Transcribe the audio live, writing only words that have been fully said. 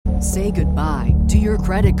Say goodbye to your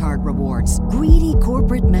credit card rewards. Greedy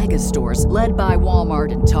corporate mega stores, led by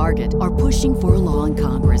Walmart and Target, are pushing for a law in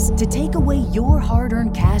Congress to take away your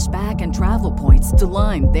hard-earned cash back and travel points to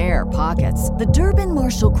line their pockets. The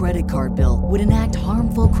Durbin-Marshall credit card bill would enact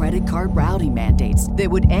harmful credit card routing mandates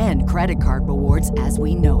that would end credit card rewards as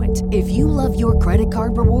we know it. If you love your credit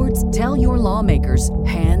card rewards, tell your lawmakers,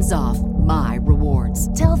 hands off my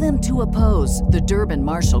rewards. Tell them to oppose the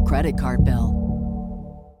Durbin-Marshall credit card bill.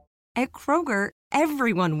 At Kroger,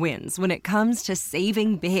 everyone wins when it comes to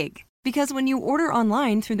saving big. Because when you order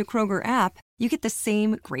online through the Kroger app, you get the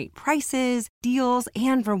same great prices, deals,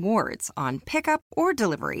 and rewards on pickup or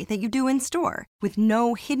delivery that you do in store, with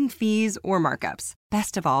no hidden fees or markups.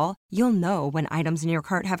 Best of all, you'll know when items in your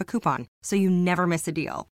cart have a coupon, so you never miss a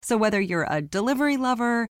deal. So whether you're a delivery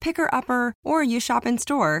lover, picker-upper, or you shop in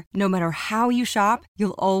store, no matter how you shop,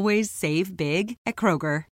 you'll always save big at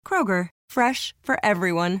Kroger. Kroger, fresh for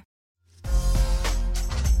everyone.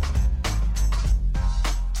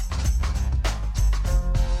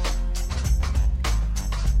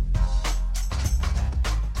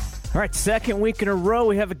 All right, second week in a row,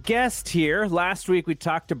 we have a guest here. Last week, we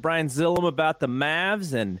talked to Brian Zillum about the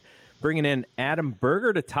Mavs and bringing in Adam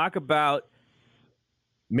Berger to talk about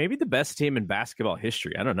maybe the best team in basketball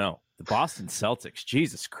history. I don't know. The Boston Celtics.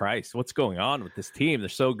 Jesus Christ, what's going on with this team? They're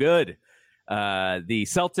so good. The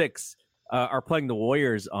Celtics are playing the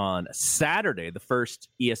Warriors on Saturday, the first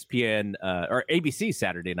ESPN or ABC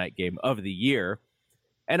Saturday night game of the year.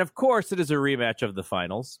 And, of course, it is a rematch of the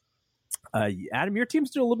finals. Adam, your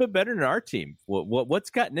team's doing a little bit better than our team. What's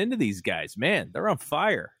gotten into these guys? Man, they're on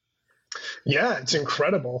fire. Yeah, it's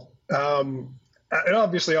incredible. It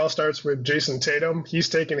obviously all starts with Jason Tatum. He's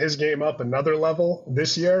taken his game up another level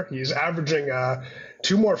this year. He's averaging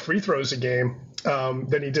 2 more free throws a game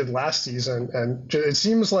than he did last season. And it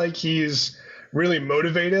seems like he's really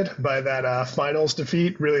motivated by that finals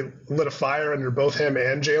defeat, really lit a fire under both him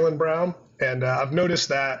and Jaylen Brown. And I've noticed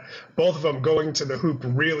that both of them going to the hoop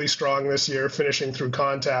really strong this year, finishing through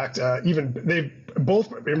contact. They've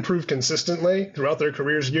both improved consistently throughout their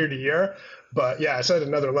careers year to year. But yeah, it's at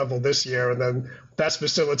another level this year. And then that's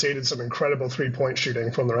facilitated some incredible 3-point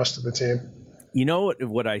shooting from the rest of the team. You know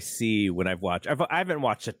what I see when I've watched? I haven't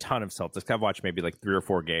watched a ton of Celtics. I've watched maybe like 3 or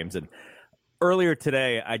 4 games. And earlier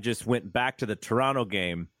today, I just went back to the Toronto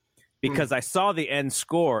game because I saw the end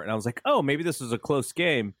score. And I was like, oh, maybe this was a close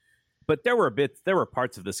game. But there were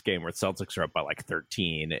parts of this game where Celtics are up by like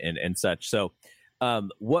 13 and such. So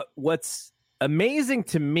what's amazing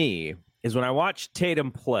to me is when I watch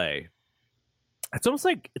Tatum play, it's almost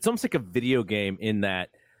like a video game in that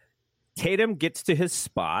Tatum gets to his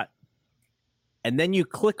spot, and then you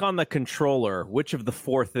click on the controller which of the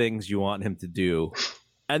 4 things you want him to do,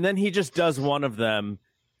 and then he just does one of them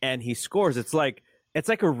and he scores. It's like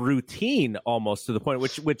a routine almost, to the point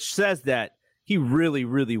which says that he really,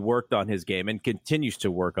 really worked on his game and continues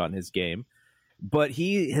to work on his game. But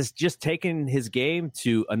he has just taken his game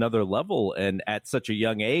to another level. And at such a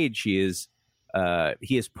young age, he has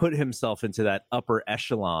put himself into that upper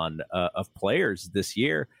echelon of players this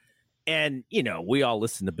year. And, you know, we all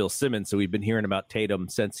listen to Bill Simmons, so we've been hearing about Tatum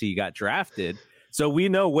since he got drafted. So we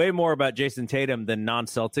know way more about Jason Tatum than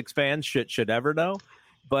non-Celtics fans should ever know.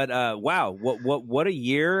 But, wow, what a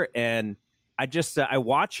year. And I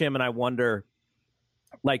watch him and I wonder,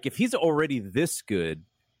 like, if he's already this good,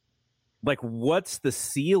 like, what's the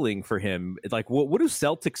ceiling for him? Like, what do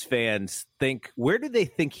Celtics fans think? Where do they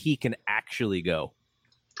think he can actually go?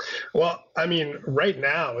 Well, I mean, right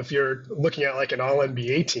now, if you're looking at like an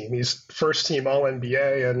all-NBA team, he's first team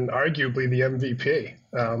all-NBA and arguably the MVP.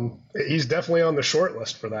 He's definitely on the short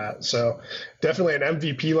list for that. So definitely an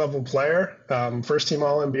MVP level player, first team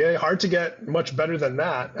all-NBA. Hard to get much better than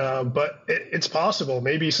that, but it's possible.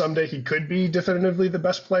 Maybe someday he could be definitively the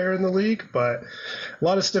best player in the league, but a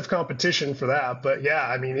lot of stiff competition for that. But yeah,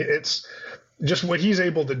 I mean, it's just what he's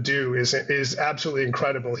able to do is absolutely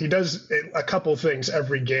incredible. He does a couple things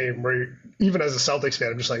every game where, even as a Celtics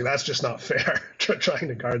fan, I'm just like, that's just not fair, trying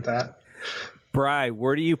to guard that. Bri,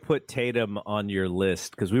 where do you put Tatum on your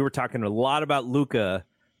list? Because we were talking a lot about Luka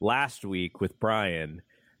last week with Brian,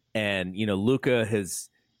 and you know, Luka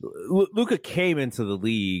came into the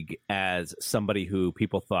league as somebody who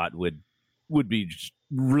people thought would be just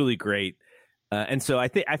really great, and so I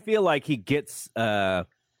feel like he gets a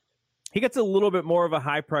little bit more of a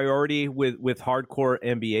high priority with hardcore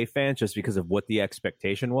NBA fans just because of what the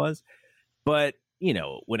expectation was. But, you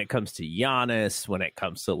know, when it comes to Giannis, when it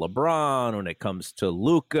comes to LeBron, when it comes to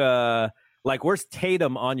Luka, like, where's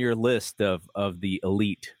Tatum on your list of the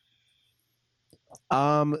elite?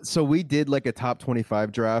 So we did like a top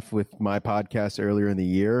 25 draft with my podcast earlier in the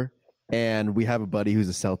year, and we have a buddy who's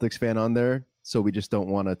a Celtics fan on there, so we just don't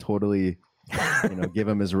want to totally, give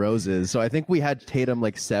him his roses. So I think we had Tatum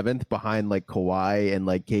like 7th behind like Kawhi and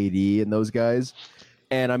like KD and those guys.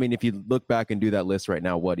 And I mean, if you look back and do that list right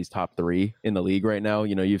now, he's top 3 in the league right now.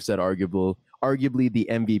 You've said arguably the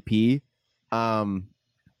MVP. I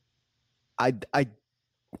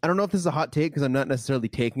don't know if this is a hot take because I'm not necessarily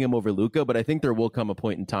taking him over Luka, but I think there will come a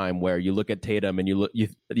point in time where you look at Tatum and you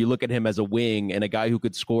look at him as a wing and a guy who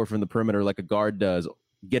could score from the perimeter like a guard does,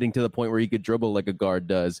 getting to the point where he could dribble like a guard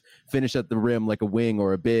does, finish at the rim like a wing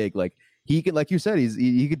or a big. Like he could, like you said,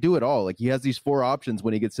 he could do it all. Like he has these 4 options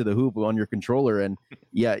when he gets to the hoop on your controller, and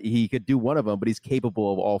yeah, he could do one of them, but he's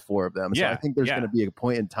capable of all 4 of them. So I think there's going to be a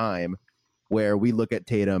point in time where we look at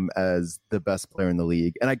Tatum as the best player in the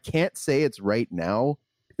league, and I can't say it's right now.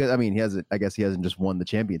 I mean, he hasn't just won the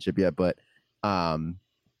championship yet, but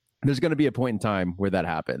there's going to be a point in time where that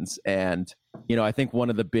happens. And, I think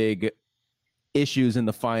one of the big issues in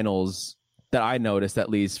the finals that I noticed, at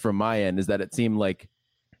least from my end, is that it seemed like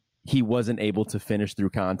he wasn't able to finish through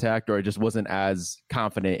contact, or I just wasn't as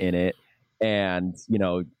confident in it. And,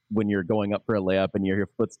 when you're going up for a layup and you hear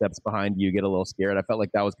footsteps behind you, get a little scared. I felt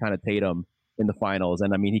like that was kind of Tatum in the finals.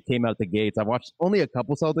 And I mean, he came out the gates. I watched only a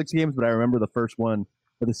couple Celtics games, but I remember the first one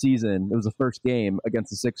of the season. It was the first game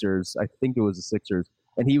against the Sixers. I think it was the Sixers.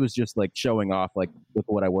 And he was just like showing off, like, with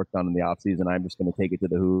what I worked on in the offseason. I'm just going to take it to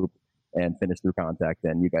the hoop and finish through contact,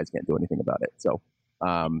 and you guys can't do anything about it. So,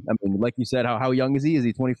 I mean, like you said, how young is he? Is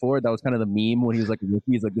he 24? That was kind of the meme when he was like a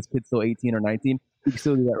rookie. He's like, this kid's still 18 or 19. He can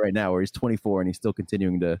still do that right now, where he's 24 and he's still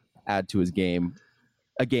continuing to add to his game,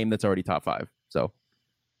 a game that's already top 5. So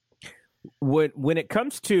when it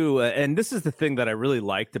comes to, and this is the thing that I really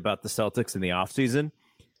liked about the Celtics in the offseason,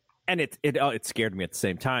 and it scared me at the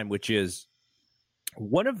same time, which is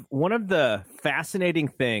one of the fascinating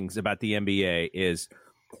things about the NBA is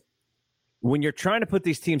when you're trying to put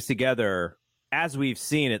these teams together, as we've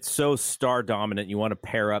seen, it's so star dominant. You want to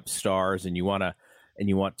pair up stars, and you want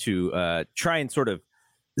to try and sort of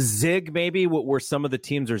zig maybe where some of the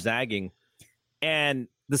teams are zagging. And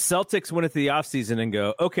the Celtics went into the offseason and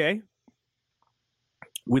go, okay,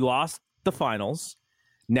 we lost the finals.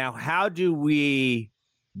 Now, how do we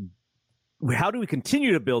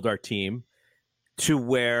continue to build our team to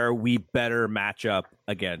where we better match up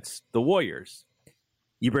against the Warriors?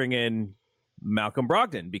 You bring in Malcolm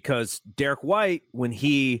Brogdon, because Derek White, when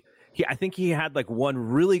he I think he had like one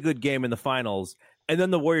really good game in the finals, and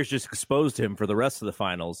then the Warriors just exposed him for the rest of the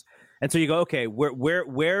finals. And so you go, okay,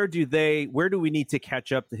 where do we need to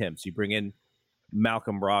catch up to him? So you bring in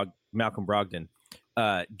Malcolm Brogdon.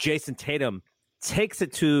 Jason Tatum takes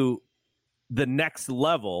it to the next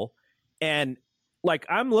level. And like,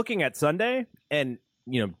 I'm looking at Sunday, and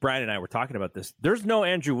Brian and I were talking about this. There's no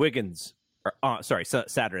Andrew Wiggins.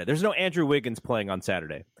 Saturday. There's no Andrew Wiggins playing on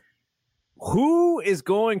Saturday. Who is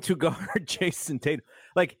going to guard Jason Tatum?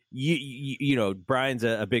 Like, Brian's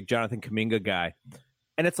a big Jonathan Kuminga guy.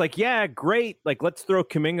 And it's like, yeah, great. Like, let's throw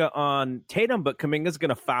Kuminga on Tatum, but Kuminga's going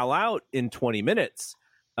to foul out in 20 minutes.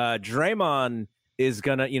 Draymond is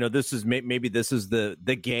going to, this is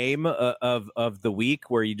the game of the week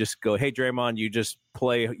where you just go, hey, Draymond, you just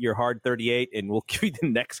play your hard 38 and we'll give you the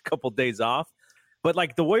next couple days off. But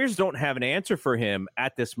like, the Warriors don't have an answer for him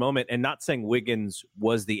at this moment. And not saying Wiggins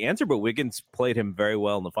was the answer, but Wiggins played him very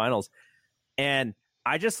well in the finals. And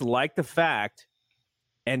I just like the fact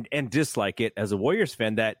and dislike it as a Warriors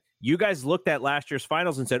fan that you guys looked at last year's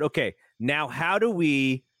finals and said, okay, now how do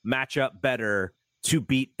we match up better to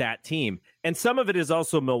beat that team? And some of it is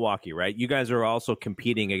also Milwaukee, right? You guys are also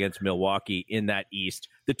competing against Milwaukee in that East,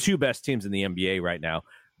 the 2 best teams in the NBA right now.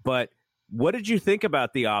 But what did you think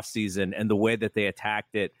about the offseason and the way that they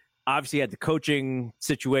attacked it? Obviously, you had the coaching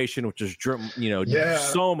situation, which was,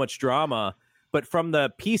 so much drama. But from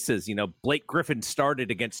the pieces, Blake Griffin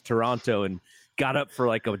started against Toronto and got up for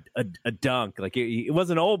like a dunk. Like it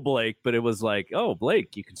wasn't old Blake, but it was like, oh,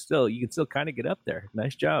 Blake, you can still kind of get up there.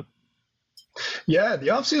 Nice job. Yeah, the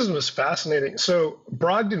offseason was fascinating. So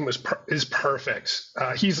Brogdon is perfect.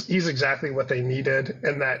 He's exactly what they needed,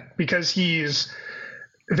 and that because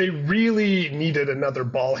they really needed another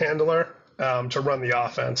ball handler to run the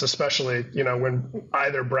offense, especially when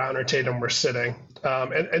either Brown or Tatum were sitting.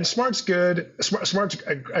 And Smart's good. Smart's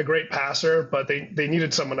a great passer, but they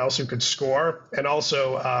needed someone else who could score and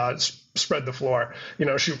also spread the floor,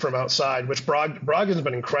 shoot from outside, which Brogdon's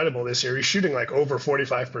been incredible this year. He's shooting like over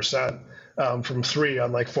 45% from three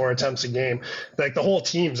on like 4 attempts a game. Like the whole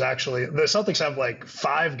team's actually, the Celtics have like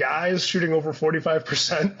 5 guys shooting over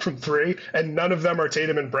 45% from three, and none of them are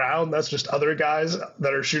Tatum and Brown. That's just other guys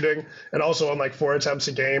that are shooting and also on like 4 attempts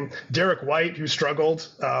a game. Derek White, who struggled,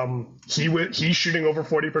 he's shooting over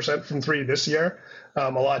 40% from three this year. A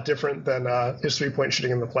lot different than his 3-point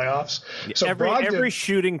shooting in the playoffs. So every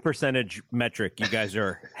shooting percentage metric, you guys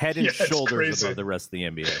are head and shoulders above the rest of the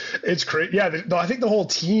NBA. It's crazy. Yeah, I think the whole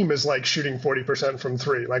team is like shooting 40% from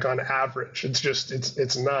three, like on average. It's just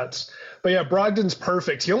it's nuts. But yeah, Brogdon's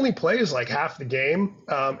perfect. He only plays like half the game,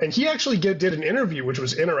 and he actually did an interview which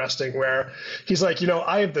was interesting, where he's like,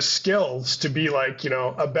 I have the skills to be like,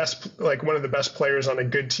 one of the best players on a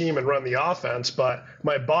good team and run the offense, but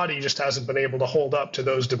my body just hasn't been able to hold up to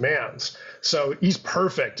those demands. So he's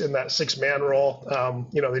perfect in that 6-man role.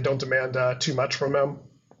 They don't demand too much from him.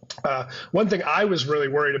 One thing I was really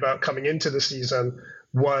worried about coming into the season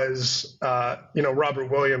was,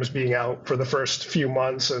 Robert Williams being out for the first few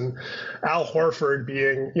months, and Al Horford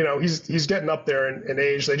being, he's getting up there in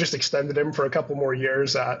age. They just extended him for a couple more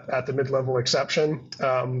years at the mid-level exception.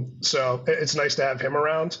 So it's nice to have him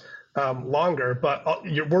around longer, but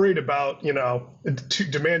you're worried about,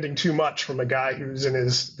 demanding too much from a guy who's in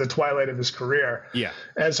the twilight of his career. Yeah.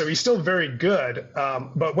 And so he's still very good.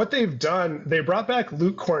 But what they've done, they brought back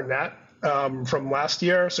Luke Cornett from last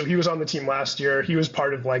year. So he was on the team last year. He was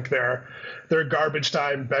part of like their garbage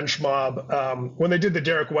time bench mob. When they did the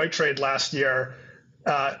Derek White trade last year,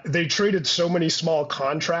 they traded so many small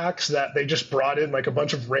contracts that they just brought in like a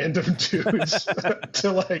bunch of random dudes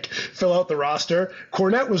to like fill out the roster.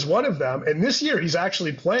 Cornette was one of them. And this year he's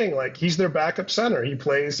actually playing like he's their backup center. He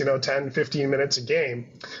plays, 10, 15 minutes a game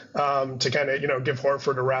to kind of, give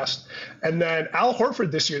Horford a rest. And then Al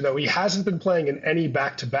Horford this year, though, he hasn't been playing in any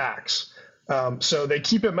back-to-backs. So they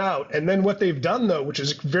keep him out. And then what they've done, though, which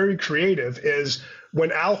is very creative, is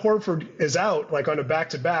when Al Horford is out, like on a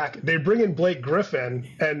back-to-back, they bring in Blake Griffin,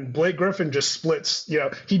 and Blake Griffin just splits.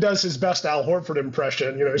 He does his best Al Horford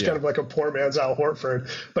impression. He's kind of like a poor man's Al Horford,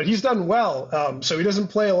 but he's done well. So he doesn't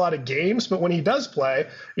play a lot of games, but when he does play,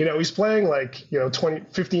 he's playing like,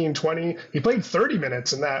 15, 20. He played 30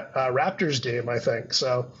 minutes in that Raptors game, I think.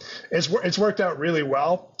 So it's worked out really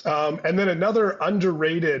well. And then another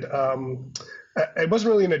underrated it wasn't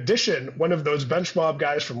really an addition, one of those bench mob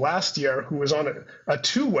guys from last year who was on a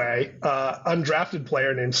two-way undrafted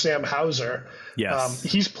player named Sam Hauser. Yes.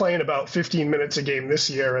 He's playing about 15 minutes a game this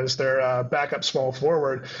year as their backup small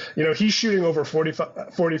forward. He's shooting over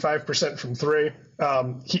 45% from three.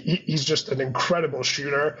 He's just an incredible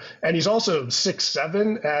shooter, and he's also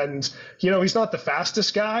 6'7", and he's not the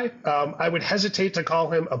fastest guy. I would hesitate to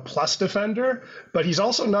call him a plus defender, but he's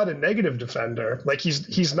also not a negative defender. Like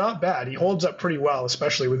he's not bad. He holds up pretty well,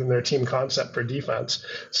 especially within their team concept for defense.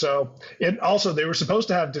 So they were supposed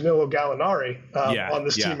to have Danilo Gallinari on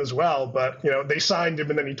this team as well, but they signed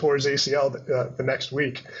him and then he tore his ACL the next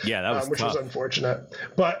week. Yeah, that was which tough. was unfortunate.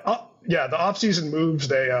 But the offseason moves,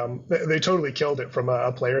 they totally killed it from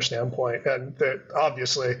a player standpoint, and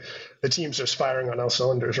obviously the team's just firing on all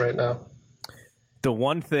cylinders right now. The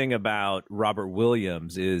one thing about Robert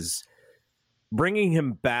Williams is bringing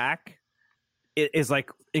him back is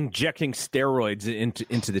like injecting steroids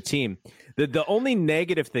into the team. The only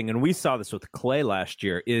negative thing, and we saw this with Clay last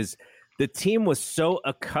year, is the team was so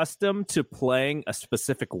accustomed to playing a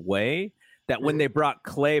specific way that when they brought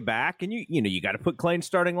Clay back, and you got to put Clay in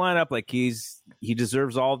starting lineup, like he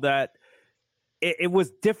deserves all of that. It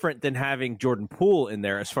was different than having Jordan Poole in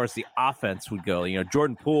there as far as the offense would go.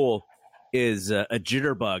 Jordan Poole is a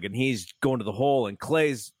jitterbug, and he's going to the hole, and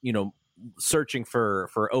Clay's searching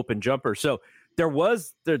for open jumpers. So there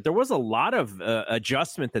was a lot of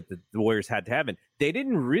adjustment that the Warriors had to have, and they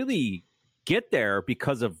didn't really get there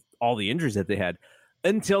because of all the injuries that they had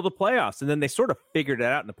until the playoffs. And then they sort of figured it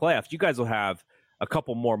out in the playoffs. You guys will have a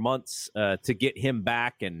couple more months to get him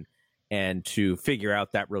back and to figure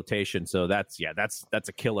out that rotation. So that's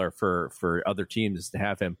a killer for other teams to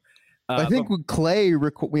have him. I think with Clay,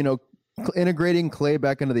 integrating Clay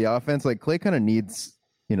back into the offense, like Clay kind of needs,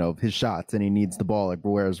 his shots, and he needs the ball. Like,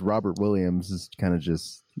 whereas Robert Williams is kind of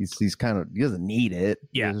just, he doesn't need it.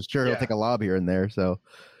 Yeah. He'll take a lob here and there. So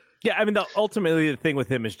yeah, I mean, ultimately the thing with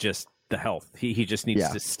him is just the health. He just needs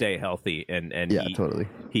to stay healthy, and totally.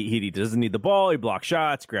 He doesn't need the ball. He blocks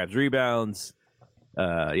shots, grabs rebounds.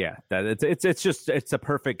 It's a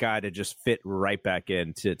perfect guy to just fit right back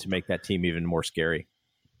in to make that team even more scary.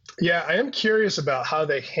 Yeah, I am curious about how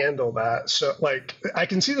they handle that. So, like, I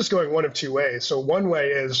can see this going one of two ways. So, one way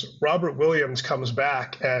is Robert Williams comes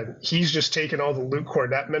back and he's just taking all the Luke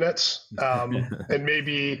Cornett minutes, and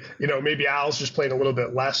maybe Al's just playing a little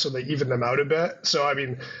bit less, so they even them out a bit. So, I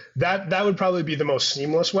mean, that would probably be the most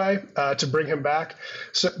seamless way to bring him back.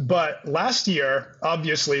 So, but last year,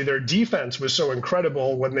 obviously, their defense was so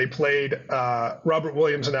incredible when they played Robert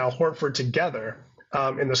Williams and Al Horford together.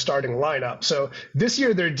 In the starting lineup. So this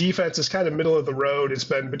year, their defense is kind of middle of the road. It's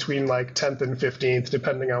been between like 10th and 15th,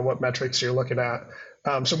 depending on what metrics you're looking at.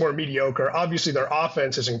 So more mediocre. Obviously, their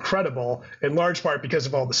offense is incredible, in large part because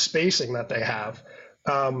of all the spacing that they have.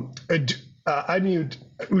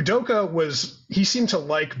 Udoka he seemed to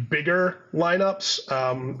like bigger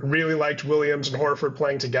lineups, really liked Williams and Horford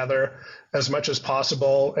playing together as much as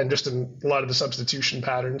possible, and just in a lot of the substitution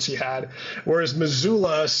patterns he had. Whereas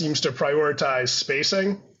Mazzulla seems to prioritize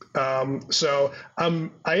spacing. So I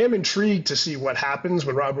am intrigued to see what happens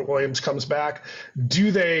when Robert Williams comes back.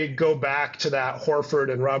 Do they go back to that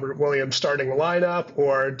Horford and Robert Williams starting lineup,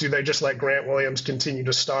 or do they just let Grant Williams continue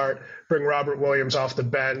to start, bring Robert Williams off the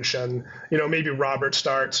bench, and maybe Robert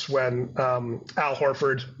starts when Al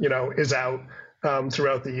Horford is out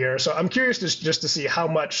throughout the year. So I'm curious just to see how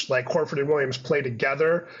much like Horford and Williams play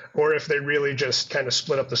together, or if they really just kind of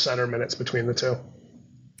split up the center minutes between the two.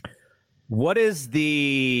 What is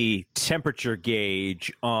the temperature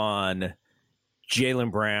gauge on Jaylen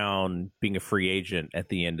Brown being a free agent at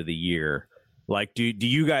the end of the year? Like,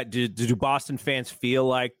 do Boston fans feel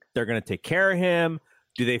like they're going to take care of him?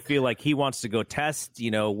 Do they feel like he wants to go test,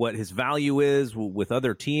 what his value is with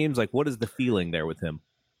other teams? Like, what is the feeling there with him?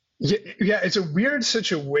 Yeah, it's a weird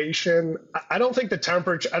situation. I don't think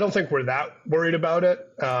we're that worried about it.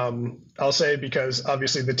 I'll say, because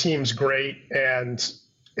obviously the team's great, and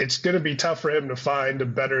it's going to be tough for him to find a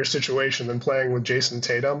better situation than playing with Jason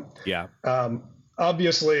Tatum. Yeah.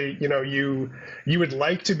 Obviously, you would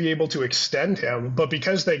like to be able to extend him, but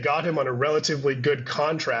because they got him on a relatively good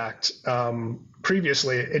contract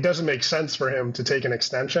previously, it doesn't make sense for him to take an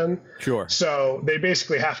extension. Sure. So they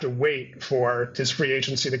basically have to wait for his free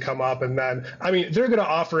agency to come up, and then, they're going to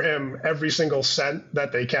offer him every single cent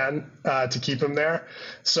that they can to keep him there.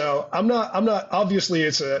 So I'm not. Obviously,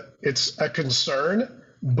 it's a concern,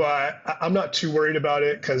 but I'm not too worried about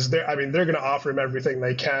it, because they're going to offer him everything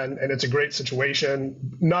they can, and it's a great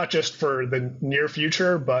situation, not just for the near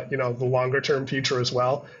future, but the longer term future as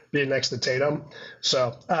well, being next to Tatum.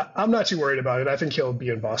 So I'm not too worried about it. I think he'll be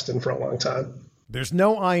in Boston for a long time. There's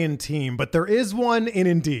no I in team, but there is one in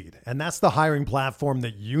Indeed, and that's the hiring platform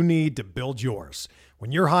that you need to build yours.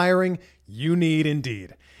 When you're hiring, you need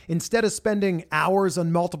Indeed. Instead of spending hours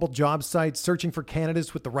on multiple job sites searching for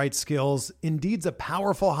candidates with the right skills, Indeed's a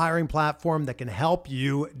powerful hiring platform that can help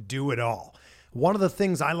you do it all. One of the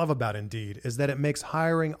things I love about Indeed is that it makes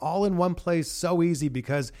hiring all in one place so easy,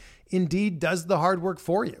 because Indeed does the hard work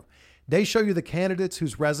for you. They show you the candidates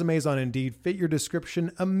whose resumes on Indeed fit your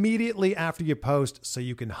description immediately after you post, so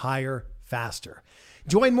you can hire faster.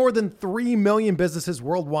 Join more than 3 million businesses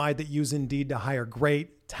worldwide that use Indeed to hire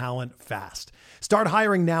great talent fast. Start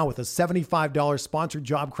hiring now with a $75 sponsored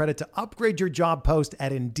job credit to upgrade your job post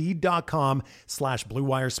at Indeed.com/Blue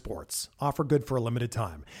Wire Sports. Offer good for a limited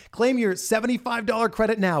time. Claim your $75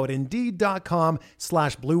 credit now at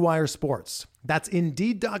Indeed.com/Blue Wire Sports. That's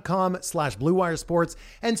Indeed.com/Blue Wire Sports,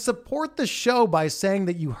 and support the show by saying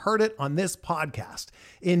that you heard it on this podcast.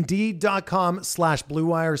 Indeed.com/Blue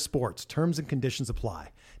Wire Sports. Terms and conditions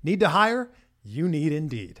apply. Need to hire? You need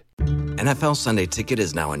Indeed. NFL Sunday Ticket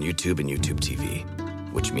is now on YouTube and YouTube TV,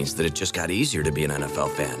 which means that it just got easier to be an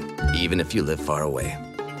NFL fan, even if you live far away.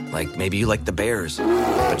 Like maybe you like the Bears,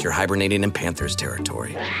 but you're hibernating in Panthers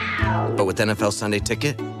territory. But with NFL Sunday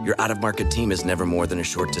Ticket, your out-of-market team is never more than a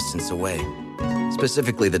short distance away.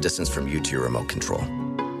 Specifically, the distance from you to your remote control.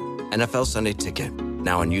 NFL Sunday Ticket,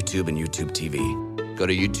 now on YouTube and YouTube TV. Go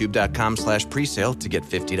to youtube.com/presale to get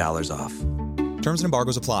 $50 off. Terms and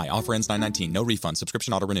embargoes apply. Offer ends 9/19. No refund.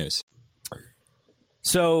 Subscription auto renews.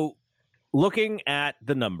 So, looking at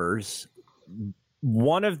the numbers,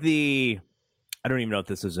 one of the, I don't even know if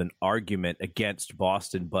this is an argument against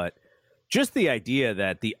Boston, but just the idea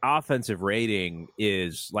that the offensive rating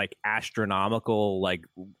is like astronomical, like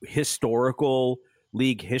historical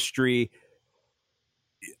league history.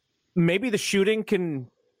 Maybe the shooting can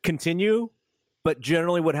continue, but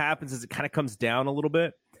generally what happens is it kind of comes down a little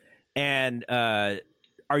bit. And the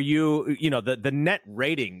net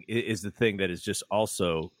rating is the thing that is just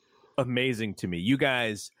also amazing to me. You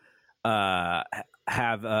guys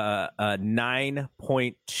have a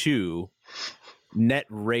 9.2 net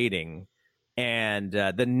rating, and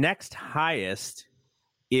the next highest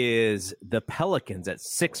is the Pelicans at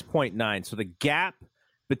 6.9. So the gap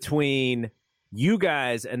between you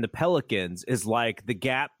guys and the Pelicans is like the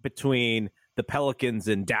gap between the Pelicans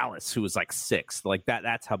and Dallas, who was like 6. Like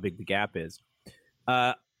that's how big the gap is.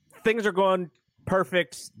 Things are going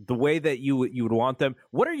perfect the way that you would want them.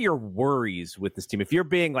 What are your worries with this team? If you're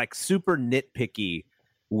being like super nitpicky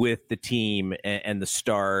with the team and the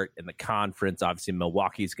start and the conference, obviously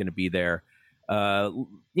Milwaukee's going to be there.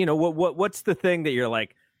 What's the thing that you're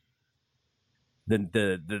like,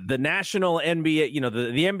 the national NBA,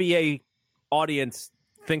 the NBA audience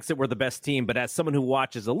thinks that we're the best team, but as someone who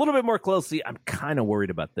watches a little bit more closely, I'm kind of worried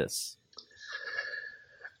about this.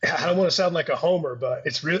 I don't want to sound like a homer, but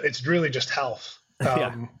it's really just health.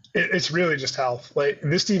 It's really just health. Like,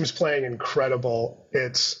 this team's playing incredible.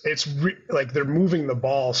 Like they're moving the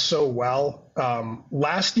ball so well.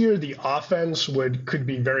 Last year the offense could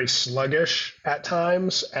be very sluggish at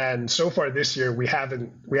times, and so far this year we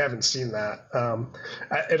haven't seen that.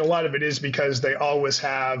 And a lot of it is because they always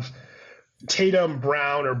have Tatum,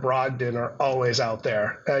 Brown, or Brogdon are always out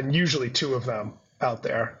there, and usually 2 of them out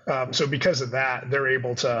there. So because of that, they're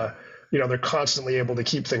able to, they're constantly able to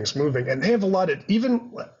keep things moving, and they have a lot of,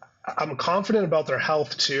 I'm confident about their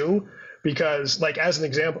health too, because like, as an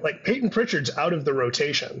example, like Peyton Pritchard's out of the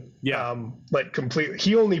rotation. Yeah. Like completely.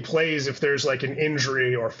 He only plays if there's like an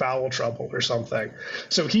injury or foul trouble or something.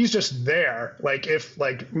 So he's just there. Like if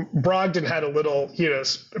like Brogdon had a little,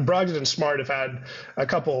 Brogdon and Smart have had a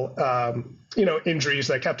couple, injuries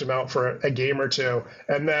that kept him out for a game or 2,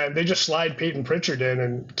 and then they just slide Peyton Pritchard in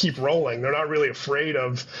and keep rolling. They're not really afraid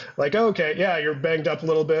of like, okay, yeah, you're banged up a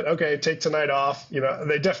little bit. Okay, take tonight off.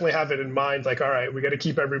 They definitely have it in mind. Like, all right, we got to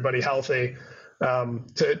keep everybody healthy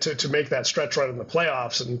to make that stretch run in the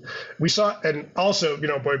playoffs. And we saw, and also,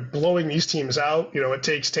 by blowing these teams out, it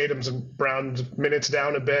takes Tatum's and Brown's minutes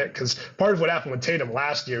down a bit, because part of what happened with Tatum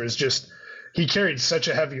last year is just he carried such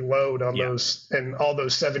a heavy load on those and all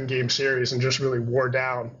those 7-game series and just really wore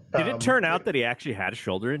down. Did it turn out that he actually had a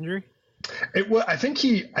shoulder injury? I think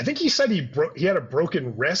he said he had a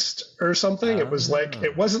broken wrist or something. It was like,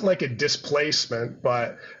 it wasn't like a displacement,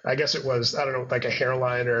 but I guess it was, I don't know, like a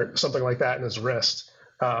hairline or something like that in his wrist.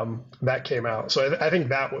 That came out. So I think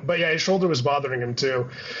but yeah, his shoulder was bothering him too.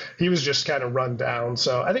 He was just kind of run down.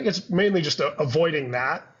 So I think it's mainly just avoiding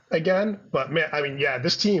that again. But man, I mean, yeah,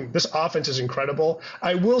 this offense is incredible.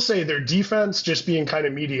 I will say their defense just being kind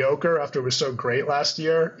of mediocre after it was so great last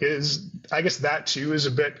year I guess that too is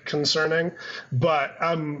a bit concerning. But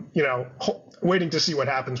I'm, waiting to see what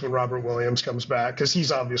happens when Robert Williams comes back, because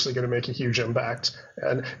he's obviously going to make a huge impact.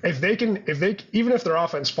 And even if their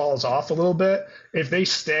offense falls off a little bit, if they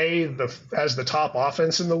stay as the top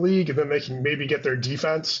offense in the league, and then they can maybe get their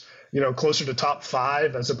defense, closer to top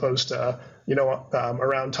 5 as opposed to,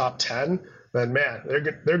 around top 10, then man,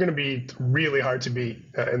 they're going to be really hard to beat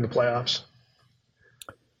in the playoffs.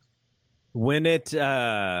 When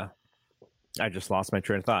I just lost my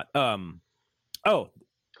train of thought.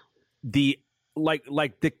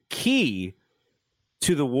 The key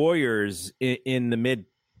to the Warriors in the mid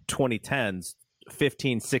 2010s,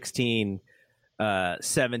 15, 16,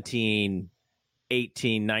 17,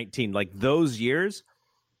 18, 19, like those years,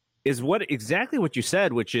 is exactly what you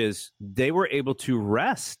said, which is they were able to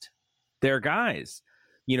rest their guys.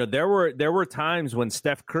 There were times when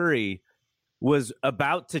Steph Curry was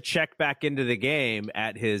about to check back into the game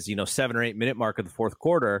at his 7 or 8 minute mark of the fourth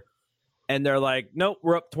quarter, and they're like, nope,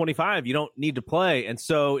 we're up 25, you don't need to play. And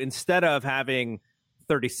so instead of having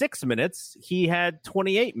 36 minutes, he had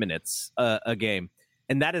 28 minutes a game,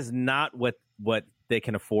 and that is not what they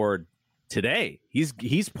can afford today.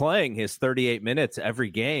 He's playing his 38 minutes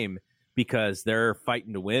every game because they're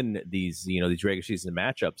fighting to win these regular season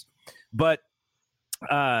matchups. But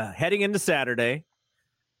heading into Saturday,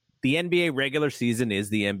 the NBA regular season is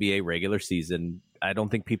the NBA regular season. I don't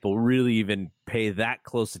think people really even pay that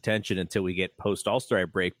close attention until we get post All-Star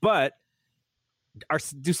break. But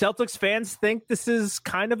do Celtics fans think this is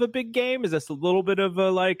kind of a big game? Is this a little bit of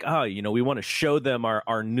a we want to show them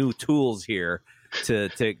our new tools here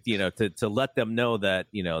to let them know that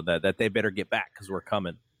that they better get back because we're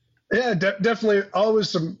coming? Yeah, definitely. Always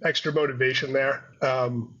some extra motivation there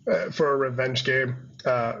for a revenge game,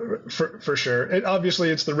 for sure. Obviously,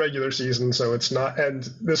 it's the regular season, so it's not. And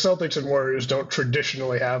the Celtics and Warriors don't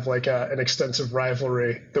traditionally have like an extensive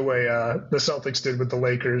rivalry the way the Celtics did with the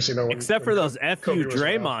Lakers. Except for those FU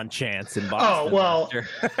Draymond chants in Boston. Oh well,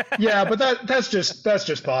 yeah, but that's just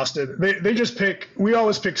Boston. They just pick.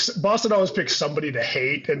 Boston always picks somebody to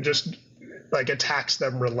hate and just attacks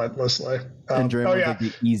them relentlessly. And Draymond's like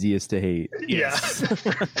the easiest to hate. Yes.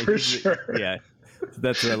 Yeah, for sure. Yeah,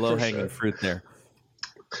 that's a low-hanging fruit there.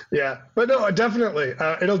 Yeah, but no, definitely.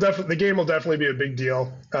 The game will definitely be a big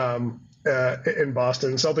deal in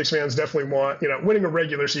Boston. Celtics fans definitely want, winning a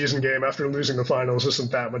regular season game after losing the finals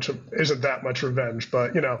isn't that much revenge.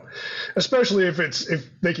 But especially if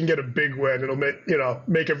they can get a big win, it'll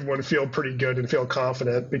make everyone feel pretty good and feel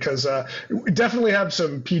confident, because we definitely have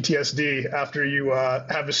some PTSD after you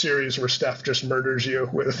have a series where Steph just murders you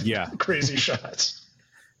with crazy shots.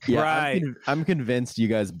 Yeah, right. I'm convinced you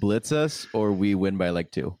guys blitz us or we win by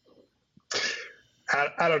like 2.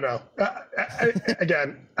 I don't know.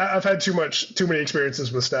 Again, I've had too many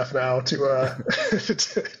experiences with Steph now to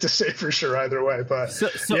say for sure either way. But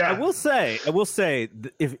so yeah. I will say,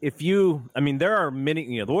 if you, there are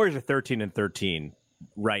many. The Warriors are 13-13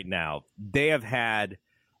 right now. They have had.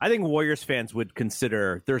 I think Warriors fans would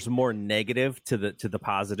consider there's more negative to the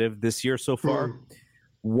positive this year so far.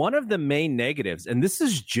 One of the main negatives, and this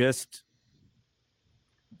is just,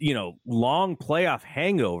 long playoff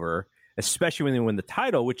hangover, especially when they win the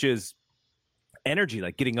title, which is energy,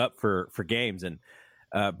 like getting up for games. And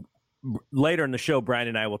later in the show, Brian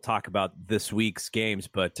and I will talk about this week's games,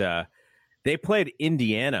 but they played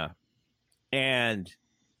Indiana and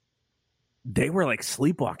they were like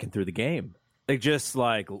sleepwalking through the game. They just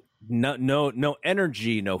like no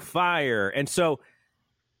energy, no fire. And so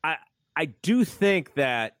I do think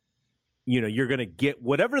that, you're going to get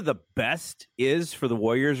whatever the best is for the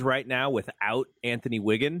Warriors right now without Andrew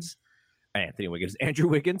Wiggins, whatever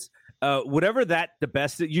the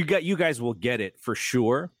best you guys will get it for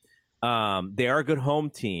sure. They are a good home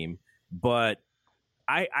team, but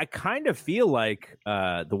I kind of feel like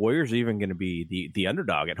the Warriors are even going to be the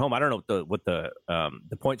underdog at home. I don't know what the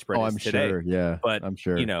point spread is today. Sure, yeah, but I'm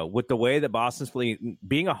sure. With the way that Boston's playing,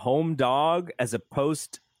 being a home dog as a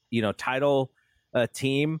post title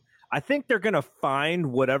team, I think they're going to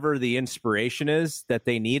find whatever the inspiration is that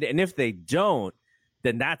they need, and if they don't,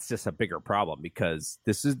 then that's just a bigger problem, because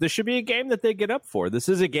this should be a game that they get up for. This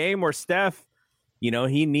is a game where Steph,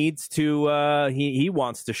 he needs to he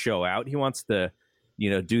wants to show out. He wants to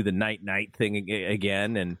do the night thing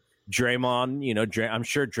again. And Draymond, I'm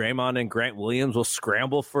sure Draymond and Grant Williams will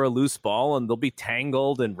scramble for a loose ball, and they'll be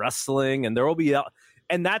tangled and wrestling, and there will be,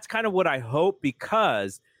 and that's kind of what I hope,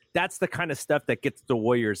 because that's the kind of stuff that gets the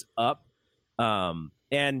Warriors up.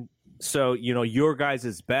 And so, your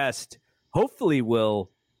guys' best hopefully will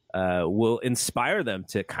inspire them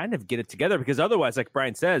to kind of get it together, because otherwise, like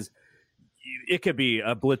Brian says, it could be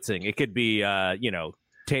a blitzing. It could be,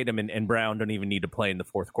 Tatum and Brown don't even need to play in the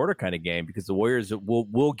fourth quarter kind of game, because the Warriors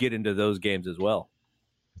will get into those games as well.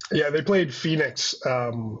 Yeah, they played Phoenix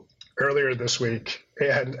earlier this week,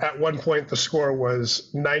 and at one point the score was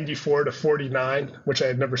 94-49, which I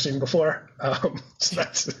had never seen before. So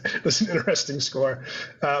that's an interesting score.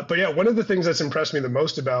 But yeah, one of the things that's impressed me the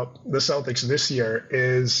most about the Celtics this year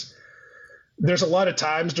is there's a lot of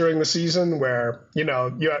times during the season where, you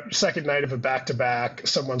have second night of a back-to-back,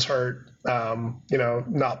 someone's hurt,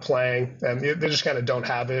 not playing, and they just kind of don't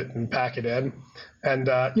have it and pack it in. And,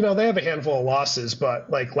 they have a handful of losses,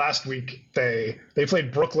 but like last week, they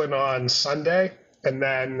played Brooklyn on Sunday, and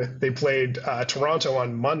then they played Toronto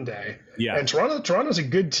on Monday. Yeah. And Toronto's a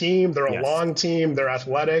good team. They're a long team. They're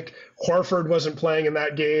athletic. Horford wasn't playing in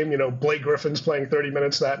that game. Blake Griffin's playing 30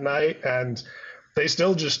 minutes that night, and they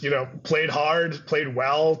still just, played hard, played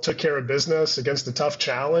well, took care of business against a tough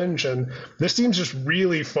challenge. And this team's just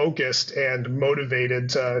really focused and motivated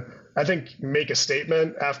to, I think, make a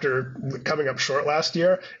statement after coming up short last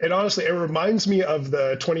year. And honestly, it reminds me of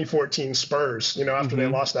the 2014 Spurs, after they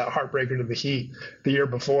lost that heartbreaker to the Heat the year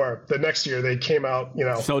before. The next year they came out,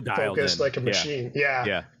 so focused like a machine.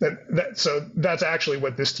 Yeah. So that's actually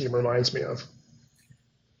what this team reminds me of.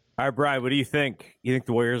 All right, Brian, what do you think? You think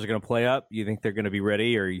the Warriors are going to play up? You think they're going to be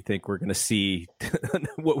ready, or you think we're going to see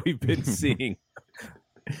what we've been seeing?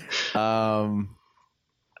 I'm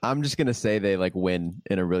just going to say they win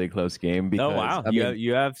in a really close game. Because, oh, wow.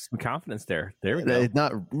 You have some confidence there. There we go.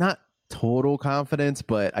 Not total confidence,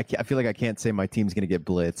 but I feel like I can't say my team's going to get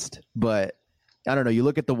blitzed. But I don't know. You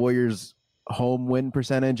look at the Warriors' home win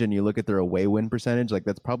percentage and you look at their away win percentage.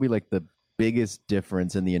 That's probably the biggest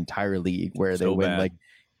difference in the entire league, where they win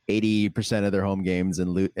 80% of their home games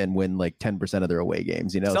and win 10% of their away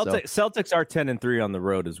games. Celtics are 10-3 on the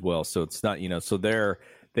road as well, so it's not so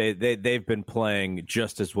they've been playing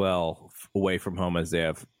just as well away from home as they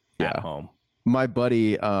have at home. My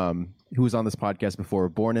buddy, who was on this podcast before,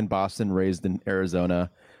 born in Boston, raised in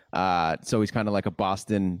Arizona, so he's kind of like a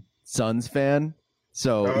Boston Suns fan.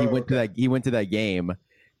 So he went to that game,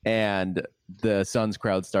 and the Suns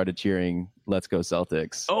crowd started cheering, "Let's go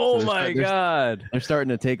Celtics!" Oh, so my God! They're starting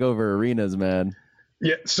to take over arenas, man.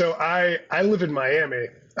 Yeah, so I live in Miami,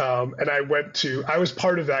 and I was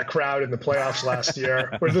part of that crowd in the playoffs last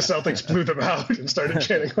year where the Celtics blew them out and started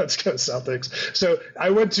chanting "Let's go Celtics." So I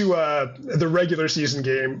went to the regular season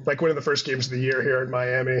game, like one of the first games of the year here in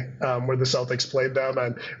Miami, where the Celtics played them,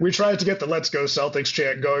 and we tried to get the "Let's go Celtics"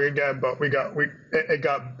 chant going again, but it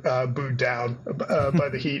got booed down by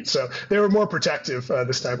the Heat. So they were more protective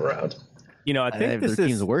this time around. You know, I think their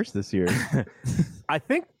team's worse this year. I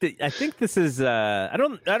think this is. I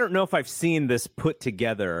don't know if I've seen this put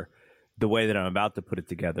together the way that I'm about to put it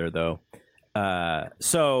together, though.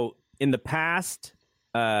 So in the past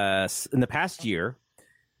year,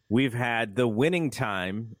 we've had the Winning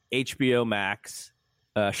Time HBO Max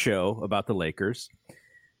show about the Lakers.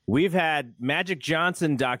 We've had Magic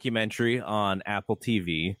Johnson documentary on Apple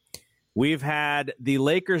TV. We've had the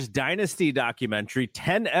Lakers Dynasty documentary,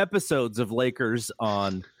 10 episodes of Lakers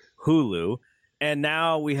on Hulu. And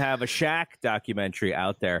now we have a Shaq documentary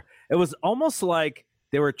out there. It was almost like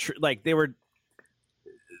they were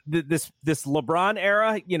this LeBron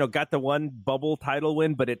era, you know, got the one bubble title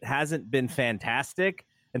win, but it hasn't been fantastic.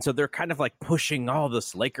 And so they're kind of like pushing all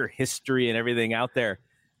this Laker history and everything out there.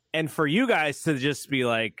 And for you guys to just be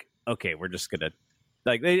like, okay, we're just going to,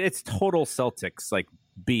 like, it's total Celtics, like,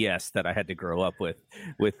 BS that I had to grow up with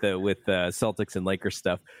Celtics and Lakers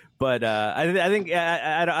stuff. But I think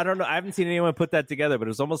I don't know. I haven't seen anyone put that together, but it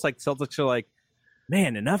was almost like Celtics are like,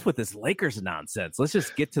 man, enough with this Lakers nonsense. Let's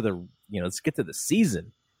just get to the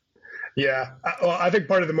season. Yeah. I think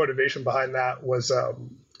part of the motivation behind that was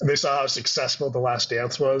they saw how successful The Last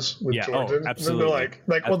Dance was with Jordan. Absolutely. And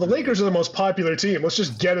they're like, well, the Lakers are the most popular team. Let's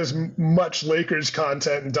just get as much Lakers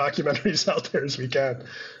content and documentaries out there as we can.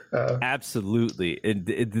 Absolutely.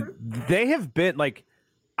 They have been like,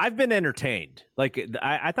 I've been entertained. Like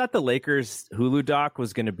I thought the Lakers Hulu doc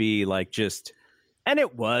was going to be like just, and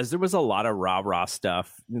it was, there was a lot of rah-rah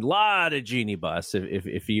stuff, a lot of Genie Bus.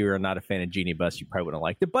 If you are not a fan of Genie Bus, you probably wouldn't have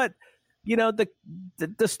liked it. But you know,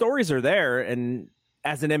 the stories are there. And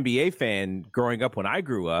as an NBA fan growing up when I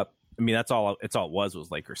grew up, I mean, that's all it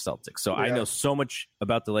was Lakers Celtics. So yeah. I know so much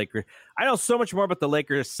about the Lakers. I know so much more about the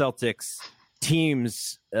Lakers Celtics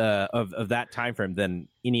teams of that time frame than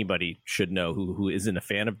anybody should know who isn't a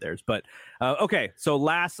fan of theirs. But okay, so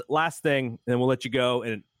last thing, and we'll let you go.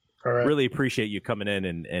 And right. Really appreciate you coming in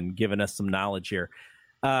and giving us some knowledge here.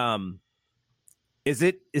 Is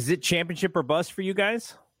it championship or bust for you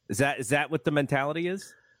guys? Is that what the mentality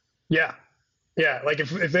is? Yeah. Like if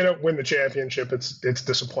they don't win the championship, it's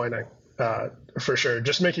disappointing. For sure.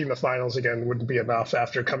 Just making the finals again wouldn't be enough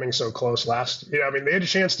after coming so close last. I mean, they had a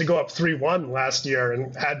chance to go up 3-1 last year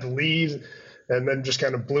and had the lead and then just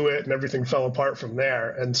kind of blew it and everything fell apart from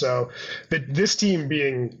there. And so this team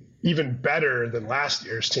being even better than last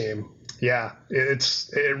year's team, yeah,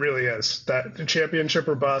 it really is. That the championship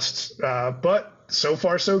or bust. But so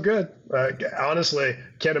far, so good. Honestly,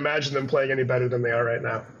 can't imagine them playing any better than they are right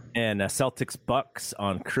now. And Celtics Bucks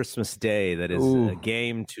on Christmas Day. That is a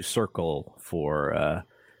game to circle for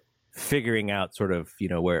figuring out sort of, you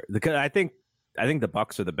know, where, because I think the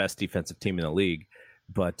Bucks are the best defensive team in the league,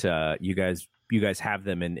 but you guys have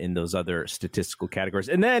them in those other statistical categories.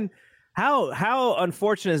 And then how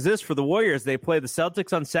unfortunate is this for the Warriors? They play the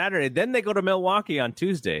Celtics on Saturday, then they go to Milwaukee on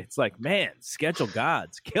Tuesday. It's like, man, schedule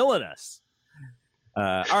gods killing us.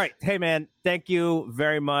 All right. Hey, man, thank you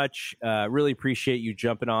very much. Really appreciate you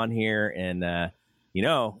jumping on here. And, you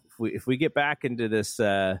know, if we get back into this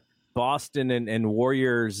Boston and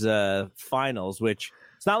Warriors finals, which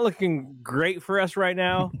it's not looking great for us right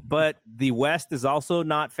now, but the West is also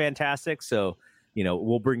not fantastic. So, you know,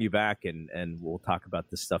 we'll bring you back and we'll talk about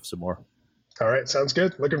this stuff some more. All right. Sounds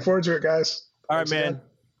good. Looking forward to it, guys. All right, man. Again.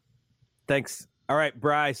 Thanks. All right,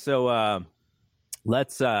 Bri. So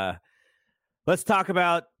let's talk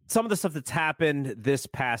about some of the stuff that's happened this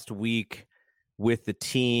past week with the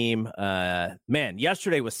team. Man,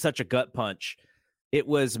 yesterday was such a gut punch. It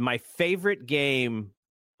was my favorite game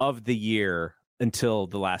of the year until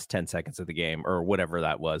the last 10 seconds of the game or whatever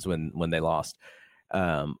that was when they lost.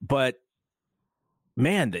 But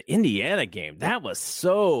man, the Indiana game, that was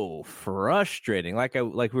so frustrating. Like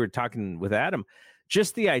we were talking with Adam,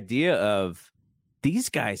 just the idea of these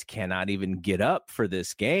guys cannot even get up for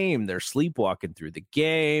this game. They're sleepwalking through the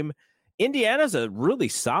game. Indiana's a really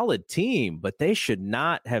solid team, but they should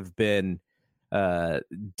not have been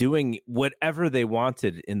doing whatever they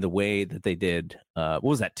wanted in the way that they did. What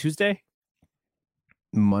was that, Tuesday?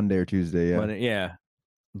 Monday or Tuesday, yeah. Monday, yeah.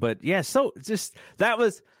 But yeah, so just that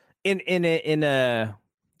was in a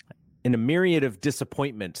myriad of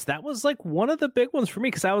disappointments. That was like one of the big ones for me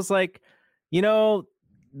because I was like, you know,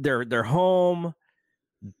 they're home.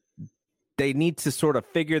 they need to sort of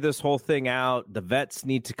figure this whole thing out. The vets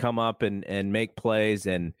need to come up and make plays.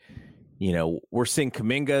 And, you know, we're seeing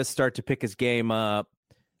Kuminga start to pick his game up.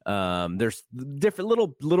 There's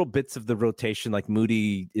different little bits of the rotation, like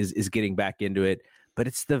Moody is getting back into it. But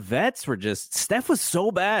it's the vets were just, Steph was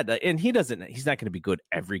so bad. And he's not going to be good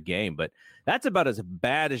every game, but that's about as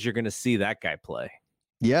bad as you're going to see that guy play.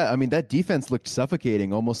 Yeah, I mean, that defense looked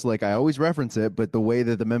suffocating, almost like I always reference it, but the way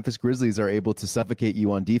that the Memphis Grizzlies are able to suffocate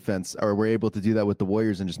you on defense, or we're able to do that with the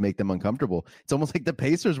Warriors and just make them uncomfortable. It's almost like the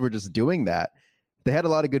Pacers were just doing that. They had a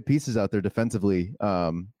lot of good pieces out there defensively.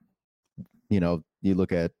 You know, you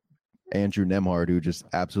look at Andrew Nembhard, who just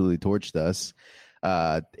absolutely torched us.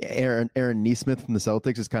 Aaron Nesmith from the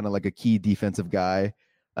Celtics is kind of like a key defensive guy.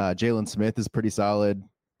 Jalen Smith is pretty solid.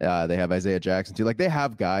 They have Isaiah Jackson too. Like, they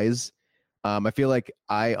have guys. I feel like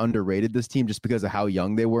I underrated this team just because of how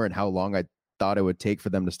young they were and how long I thought it would take for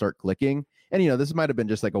them to start clicking. And, you know, this might have been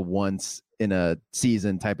just like a once in a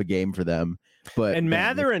season type of game for them. And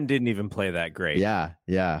Mathurin didn't even play that great. Yeah.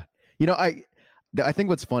 You know, I think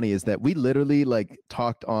what's funny is that we literally like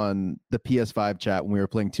talked on the PS5 chat when we were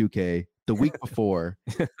playing 2K the week before,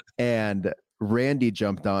 and Randy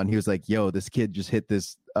jumped on. He was like, yo, this kid just hit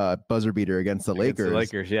this buzzer beater against the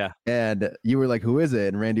Lakers. Yeah. And you were like, who is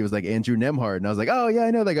it? And Randy was like, Andrew Nembhard. And I was like, oh, yeah,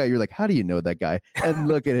 I know that guy. You're like, how do you know that guy? And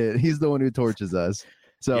look at it. He's the one who torches us.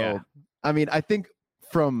 So, yeah. I mean, I think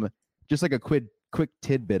from just like a quick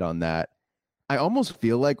tidbit on that, I almost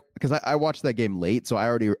feel like, because I watched that game late, so I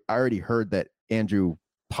already heard that Andrew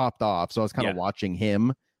popped off. So I was kind of watching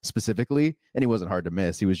him specifically, and he wasn't hard to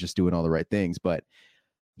miss. He was just doing all the right things, but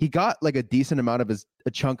he got like a decent amount of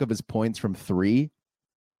a chunk of his points from three.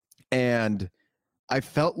 And I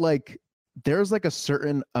felt like there's like a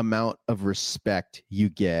certain amount of respect you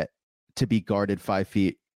get to be guarded 5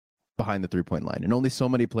 feet behind the 3-point line. And only so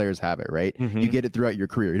many players have it, right? Mm-hmm. You get it throughout your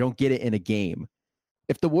career. You don't get it in a game.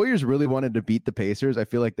 If the Warriors really wanted to beat the Pacers, I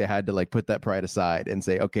feel like they had to like put that pride aside and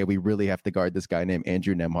say, okay, we really have to guard this guy named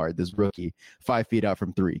Andrew Nembhard, this rookie, 5 feet out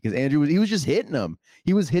from three. Because Andrew, he was just hitting them.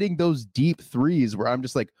 He was hitting those deep threes where I'm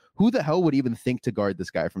just like, who the hell would even think to guard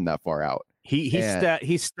this guy from that far out? He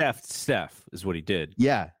Steph is what he did.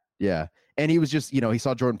 Yeah. And he was just, you know, he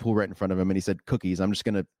saw Jordan Poole right in front of him and he said, cookies. I'm just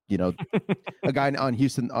going to, you know, a guy on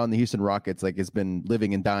the Houston Rockets, like, has been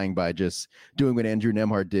living and dying by just doing what Andrew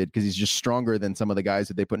Nembhard did, because he's just stronger than some of the guys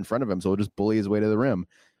that they put in front of him. So he'll just bully his way to the rim,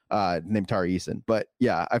 named Tari Eason. But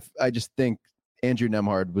yeah, I just think Andrew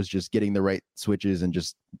Nembhard was just getting the right switches and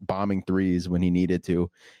just bombing threes when he needed to.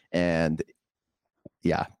 And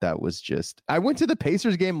yeah, that was just, I went to the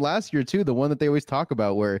Pacers game last year too, the one that they always talk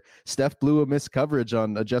about where Steph blew a missed coverage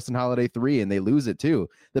on a Justin Holiday 3 and they lose it too.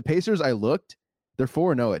 The Pacers, I looked, they're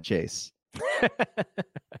 4-0 at Chase.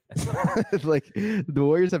 Like, the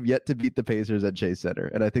Warriors have yet to beat the Pacers at Chase Center,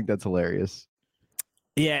 and I think that's hilarious.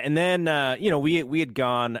 Yeah, and then you know, we had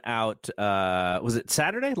gone out. Was it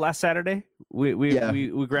Saturday? Last Saturday, we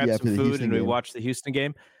grabbed some food and we watched the Houston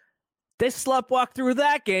game. They sleptwalked through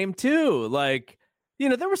that game too. Like, you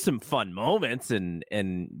know, there were some fun moments and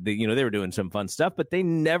you know, they were doing some fun stuff, but they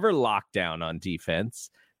never locked down on defense.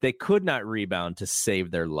 They could not rebound to save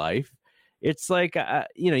their life. It's like,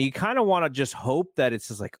 you know, you kind of want to just hope that it's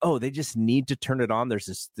just like, oh, they just need to turn it on.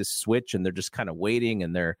 There's this switch and they're just kind of waiting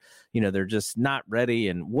and they're just not ready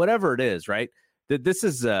and whatever it is, right? That this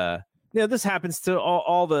is, you know, this happens to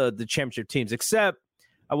all the championship teams, except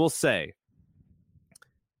I will say,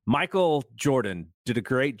 Michael Jordan did a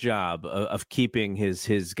great job of keeping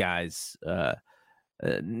his guys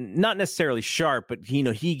not necessarily sharp, but you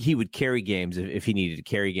know, he would carry games if he needed to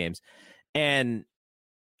carry games. And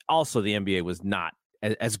also the NBA was not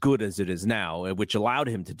as good as it is now, which allowed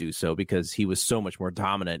him to do so because he was so much more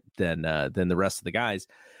dominant than the rest of the guys.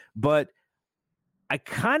 But I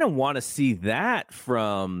kind of want to see that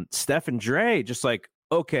from Steph and Dre, just like,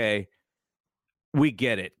 okay, we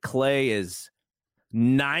get it. Clay is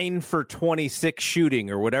 9 for 26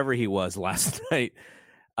 shooting or whatever he was last night.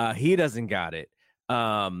 He doesn't got it.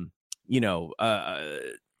 You know,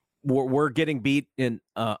 we're getting beat in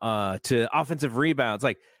to offensive rebounds.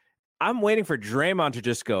 Like, I'm waiting for Draymond to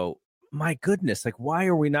just go, my goodness, like, why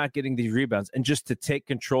are we not getting these rebounds? And just to take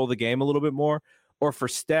control of the game a little bit more. Or for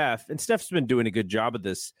Steph, and Steph's been doing a good job of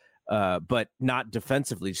this, but not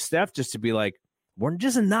defensively. Steph just to be like, we're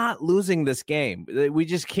just not losing this game. We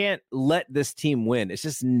just can't let this team win. It's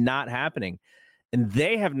just not happening. And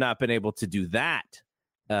they have not been able to do that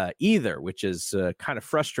either, which is kind of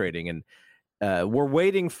frustrating. And we're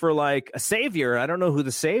waiting for like a savior. I don't know who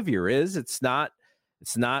the savior is. It's not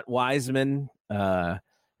Wiseman.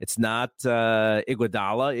 It's not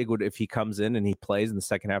Iguodala. If he comes in and he plays in the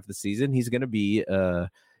second half of the season, he's going to be,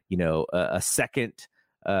 a second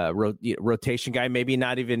rotation guy, maybe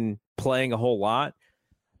not even playing a whole lot.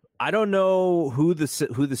 I don't know who the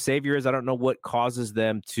savior is. I don't know what causes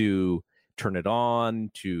them to turn it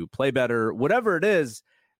on, to play better, whatever it is.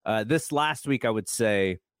 This last week, I would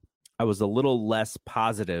say I was a little less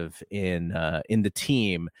positive in the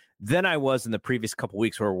team than I was in the previous couple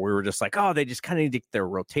weeks, where we were just like, oh, they just kind of need to get their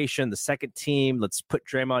rotation, the second team. Let's put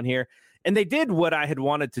Draymond here, and they did what I had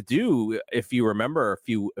wanted to do. If you remember,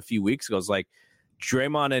 a few weeks ago, it was like,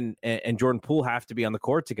 Draymond and Jordan Poole have to be on the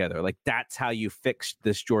court together. Like, that's how you fixed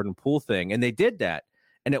this Jordan Poole thing. And they did that.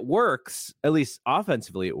 And it works, at least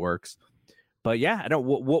offensively it works. But yeah, I don't,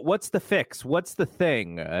 what's the fix? What's the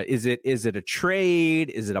thing? Is it a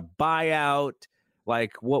trade? Is it a buyout?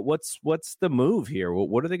 Like, what's the move here?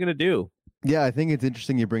 What are they going to do? Yeah, I think it's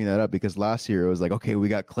interesting you bring that up, because last year it was like, okay, we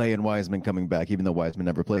got Clay and Wiseman coming back, even though Wiseman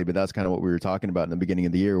never played. But that's kind of what we were talking about in the beginning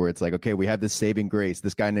of the year, where it's like, okay, we have this saving grace.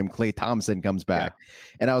 This guy named Klay Thompson comes back.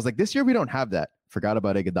 Yeah. And I was like, this year we don't have that. Forgot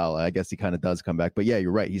about Iguodala. I guess he kind of does come back. But yeah,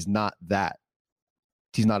 you're right. He's not that.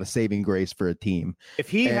 He's not a saving grace for a team. If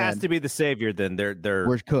he has to be the savior, then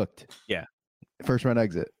we're cooked. Yeah. First round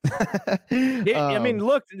exit. I mean,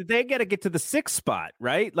 look, they got to get to the 6th spot,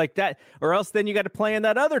 right? Like that, or else then you got to play in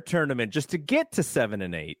that other tournament just to get to 7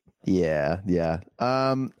 and 8. Yeah.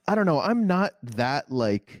 I don't know. I'm not that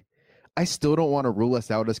I still don't want to rule us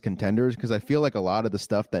out as contenders, because I feel like a lot of the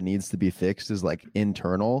stuff that needs to be fixed is like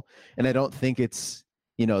internal, and I don't think it's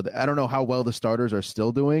I don't know how well the starters are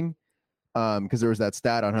still doing, because there was that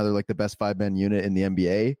stat on how they're like the best 5-man unit in the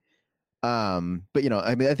NBA. But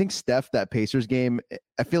I mean, I think Steph, that Pacers game,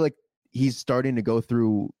 I feel like he's starting to go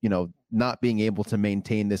through, not being able to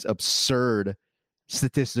maintain this absurd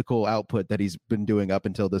statistical output that he's been doing up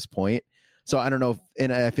until this point. So I don't know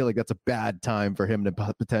and I feel like that's a bad time for him to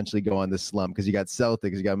potentially go on this slump, because you got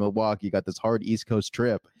Celtics, you got Milwaukee, you got this hard East Coast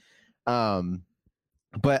trip.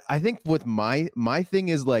 But I think with my thing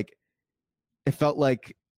is, like, it felt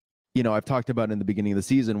like, I've talked about in the beginning of the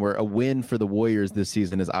season, where a win for the Warriors this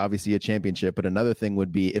season is obviously a championship. But another thing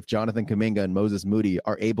would be if Jonathan Kuminga and Moses Moody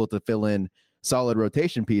are able to fill in solid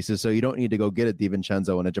rotation pieces. So you don't need to go get a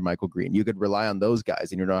DiVincenzo and a JaMychal Green. You could rely on those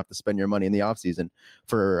guys, and you don't have to spend your money in the offseason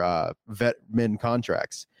for vet min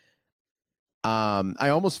contracts. I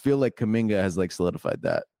almost feel like Kuminga has solidified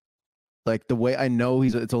that. Like, the way I know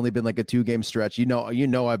it's only been like a 2-game stretch.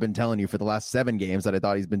 I've been telling you for the last 7 games that I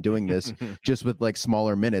thought he's been doing this just with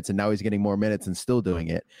smaller minutes, and now he's getting more minutes and still doing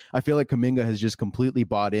it. I feel like Kuminga has just completely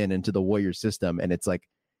bought into the Warriors system, and it's like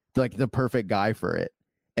the perfect guy for it.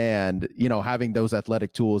 And, having those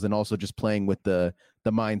athletic tools, and also just playing with the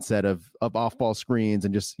mindset of off-ball screens,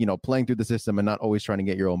 and just, playing through the system and not always trying to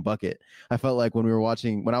get your own bucket. I felt like when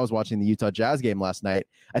I was watching the Utah Jazz game last night,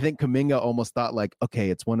 I think Kuminga almost thought okay,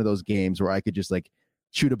 it's one of those games where I could just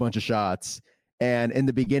shoot a bunch of shots. And in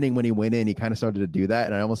the beginning, when he went in, he kind of started to do that.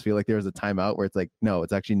 And I almost feel like there was a timeout where it's like, no,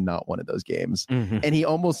 it's actually not one of those games. Mm-hmm. And he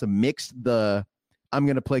almost mixed I'm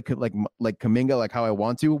going to play like Kuminga, like how I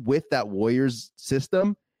want to, with that Warriors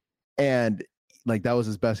system. And that was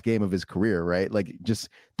his best game of his career, right? Like, just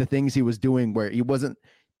the things he was doing, where he wasn't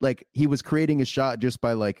he was creating his shot just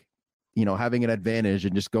by having an advantage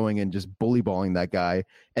and just going and just bully balling that guy.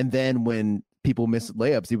 And then when people miss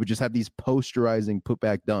layups, he would just have these posterizing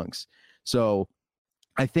putback dunks. So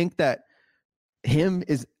I think that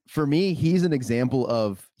for me, he's an example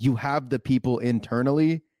of, you have the people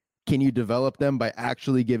internally. Can you develop them by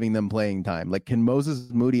actually giving them playing time? Can Moses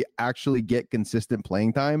Moody actually get consistent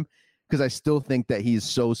playing time? Because I still think that he's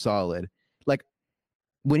so solid.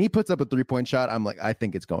 When he puts up a 3-point shot, I'm like, I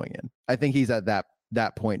think it's going in. I think he's at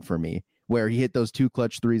that point for me, where he hit those 2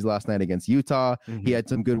 clutch threes last night against Utah. Mm-hmm. He had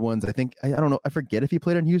some good ones. I think, I don't know, I forget if he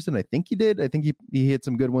played in Houston. I think he did. I think he hit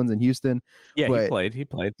some good ones in Houston. Yeah, he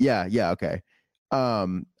played. Yeah, okay.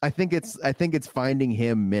 I think it's finding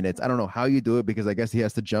him minutes. I don't know how you do it, because I guess he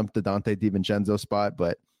has to jump the Dante DiVincenzo spot,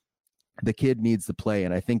 but the kid needs to play.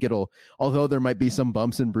 And I think although there might be some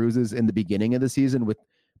bumps and bruises in the beginning of the season with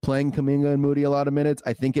playing Kuminga and Moody a lot of minutes,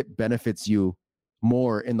 I think it benefits you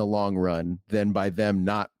more in the long run than by them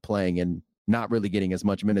not playing and not really getting as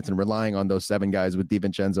much minutes and relying on those 7 guys with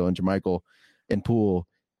DiVincenzo and JaMychal and Poole,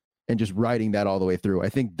 and just riding that all the way through. I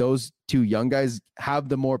think those 2 young guys have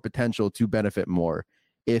the more potential to benefit more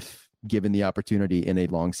if given the opportunity in a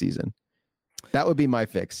long season. That would be my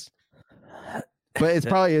fix. But it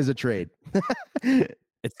probably is a trade. I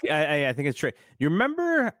think it's trade. You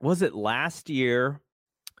remember, was it last year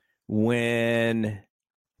when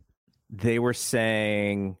they were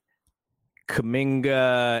saying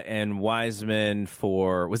Kuminga and Wiseman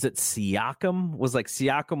for, was it Siakam?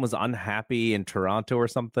 Siakam was unhappy in Toronto or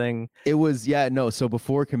something? It was, so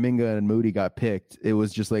before Kuminga and Moody got picked, it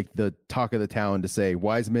was just like the talk of the town to say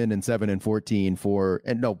Wiseman and 7 and 14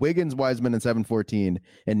 Wiggins, Wiseman and 7-14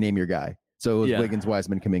 and name your guy. So it was Wiggins,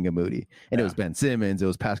 Wiseman, Kuminga, Moody. And it was Ben Simmons, it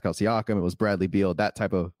was Pascal Siakam, it was Bradley Beal. That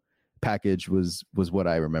type of package was what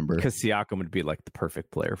I remember. Because Siakam would be like the perfect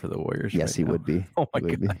player for the Warriors. Yes, he would be. Oh my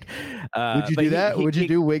God. Would you do that? Would you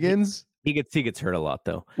do Wiggins? He gets hurt a lot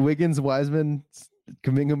though. Wiggins, Wiseman,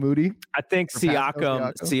 Kuminga, Moody. I think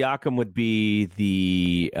Siakam would be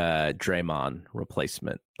the Draymond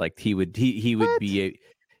replacement. Like he would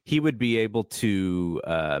be able to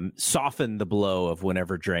soften the blow of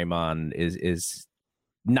whenever Draymond is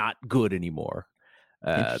not good anymore.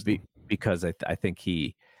 Because I think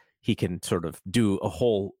he can sort of do a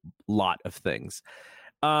whole lot of things.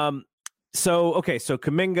 So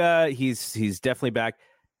Kuminga, he's definitely back.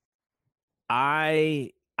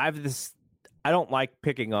 I don't like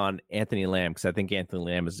picking on Anthony Lamb because I think Anthony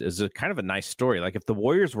Lamb is a kind of a nice story. Like if the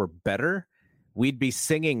Warriors were better, we'd be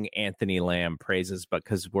singing Anthony Lamb praises, but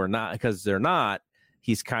because they're not,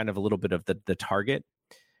 he's kind of a little bit of the target.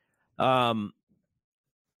 I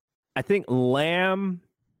think Lamb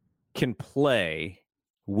can play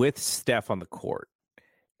with Steph on the court.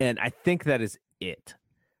 And I think that is it.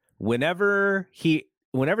 Whenever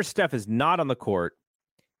Steph is not on the court,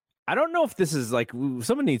 I don't know if this is like,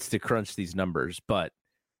 someone needs to crunch these numbers, but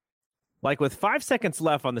like with 5 seconds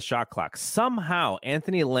left on the shot clock, somehow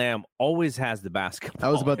Anthony Lamb always has the basketball.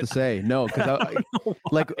 I was about to say, no, because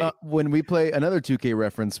when we play another 2K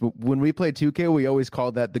reference, when we play 2K, we always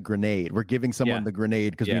call that the grenade. We're giving someone the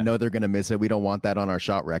grenade because we know they're going to miss it. We don't want that on our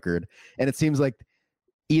shot record. And it seems like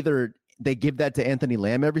either they give that to Anthony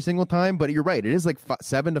Lamb every single time, but you're right. It is like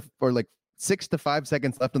 6 to 5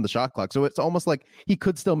 seconds left on the shot clock. So it's almost like he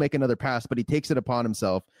could still make another pass, but he takes it upon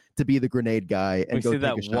himself to be the grenade guy and go take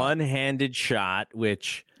that a shot. One-handed shot,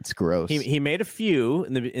 which it's gross. He made a few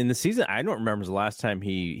in the season. I don't remember the last time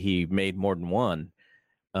he made more than one.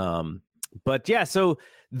 But yeah, so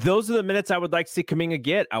those are the minutes I would like to see Kuminga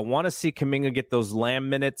get. I want to see Kuminga get those Lamb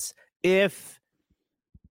minutes. If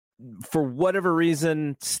for whatever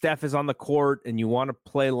reason Steph is on the court and you want to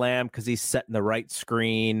play Lamb because he's setting the right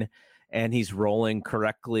screen and he's rolling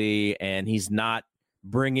correctly and he's not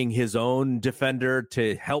bringing his own defender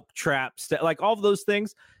to help trap, like all of those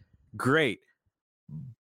things, great.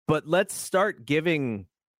 But let's start giving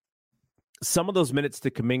some of those minutes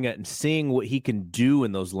to Kuminga and seeing what he can do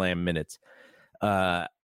in those Lamb minutes.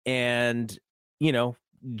 And, you know,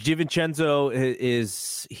 DiVincenzo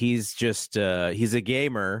he's a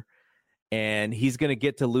gamer and he's going to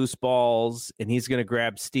get to loose balls and he's going to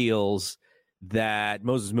grab steals that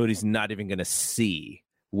Moses Moody's not even going to see,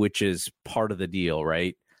 which is part of the deal,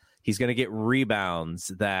 right? He's going to get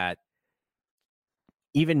rebounds that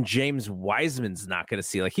even James Wiseman's not going to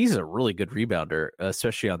see. Like, he's a really good rebounder,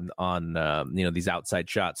 especially on these outside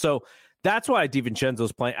shots. So that's why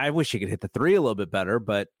DiVincenzo's playing. I wish he could hit the three a little bit better,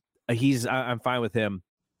 but I'm fine with him.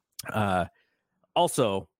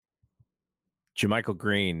 Also, JaMychal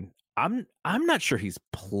Green, I'm not sure he's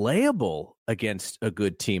playable against a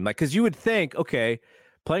good team. Like, because you would think, okay,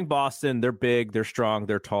 playing Boston, they're big, they're strong,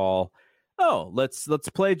 they're tall. Oh, let's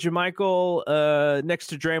play JaMychal next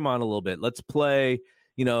to Draymond a little bit. Let's play,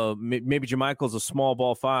 maybe JaMychal's a small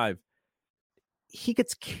ball five. He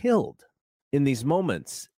gets killed in these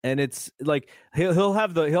moments, and it's like he'll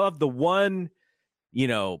have the one,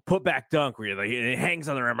 put back dunk where it hangs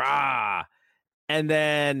on the rim, and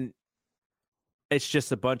then it's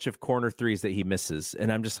just a bunch of corner threes that he misses.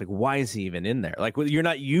 And I'm just like, why is he even in there? Like, you're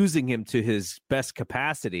not using him to his best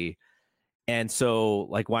capacity. And so,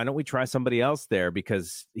 like, why don't we try somebody else there?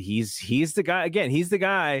 Because he's the guy, again, he's the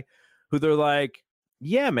guy who they're like,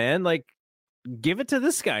 yeah, man, like, give it to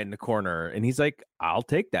this guy in the corner. And he's like, I'll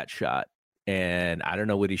take that shot. And I don't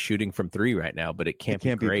know what he's shooting from three right now, but it can't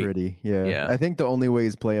be great. Pretty. Yeah. I think the only way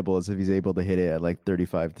he's playable is if he's able to hit it at like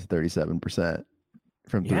 35 to 37%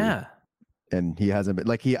 from three. Yeah. And he hasn't been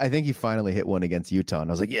I think he finally hit one against Utah. And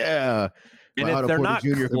I was like, yeah. And they're not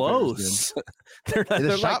close.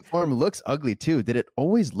 The shot form looks ugly too. Did it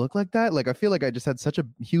always look like that? Like, I feel like I just had such a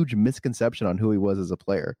huge misconception on who he was as a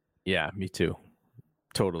player. Yeah, me too.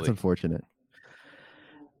 Totally. It's unfortunate.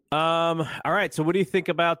 All right. So what do you think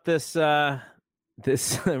about this upcoming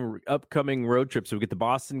road trip? So we get the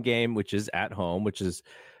Boston game, which is at home, which is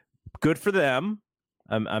good for them.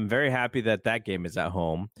 I'm very happy that game is at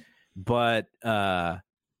home. But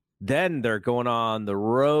then they're going on the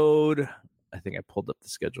road. I think I pulled up the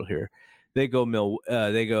schedule here. They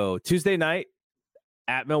go Tuesday night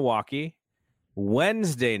at Milwaukee.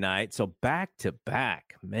 Wednesday night, so back to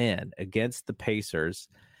back, man, against the Pacers.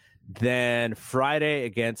 Then Friday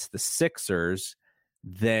against the Sixers.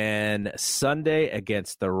 Then Sunday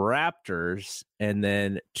against the Raptors. And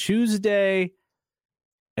then Tuesday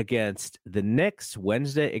against the Knicks,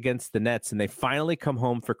 Wednesday against the Nets. And they finally come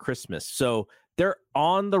home for Christmas. So they're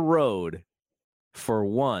on the road for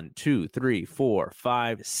 1, 2, 3, 4,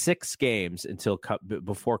 5, 6 games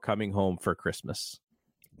before coming home for Christmas.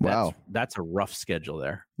 Wow. That's a rough schedule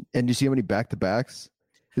there. And do you see how many back-to-backs?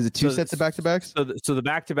 Is it two sets of back-to-backs? So the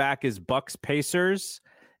back-to-back is Bucks Pacers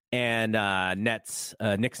and Nets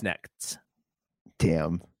Knicks Nets.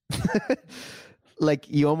 Damn. Like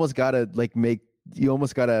you almost gotta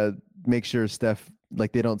make sure Steph,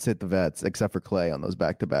 like, they don't sit the vets except for Clay on those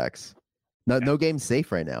back-to-backs. No game's safe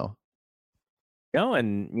right now. No,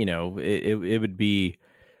 and it would be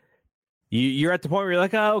you're at the point where you're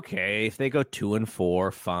like, oh, okay, if they go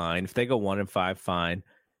 2-4, fine. If they go 1-5, fine.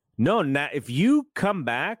 No, if you come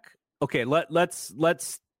back, okay, let's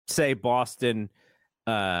say Boston,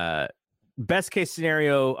 best case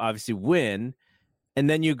scenario, obviously win, and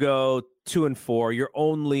then you go 2-4. You're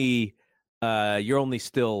only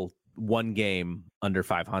still one game under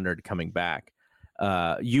 500 coming back.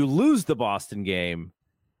 You lose the Boston game,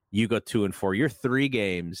 you go 2-4. You're 3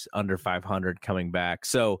 games under 500 coming back.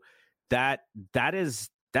 So that's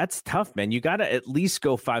tough, man. You got to at least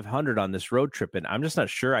go 500 on this road trip, and I'm just not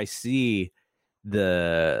sure I see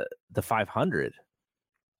the 500.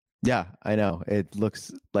 Yeah, I know. It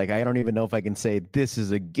looks like I don't even know if I can say this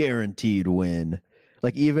is a guaranteed win.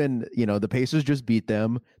 Like even, the Pacers just beat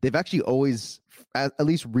them. They've actually always, at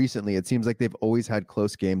least recently, it seems like they've always had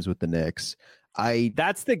close games with the Knicks.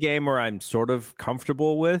 That's the game where I'm sort of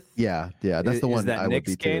comfortable with. Yeah, that's the one that I Knicks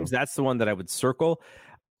would be games. too. That's the one that I would circle.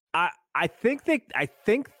 I think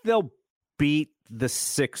they'll beat the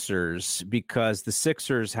Sixers because the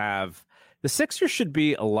Sixers should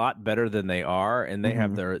be a lot better than they are, and they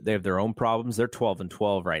have their own problems. They're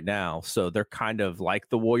 12-12 right now, so they're kind of like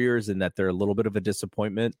the Warriors in that they're a little bit of a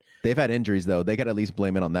disappointment. They've had injuries though. They got to at least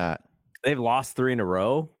blame it on that. They've lost 3 in a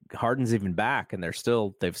row. Harden's even back, and they've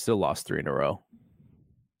still lost 3 in a row.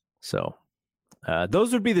 So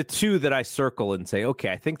those would be the 2 that I circle and say, okay,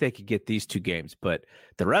 I think they could get these 2 games, but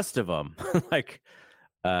the rest of them,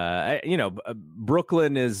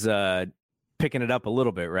 Brooklyn is picking it up a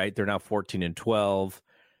little bit, right? They're now 14-12.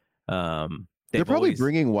 They're probably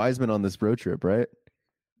bringing Wiseman on this road trip, right?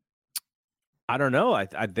 I don't know.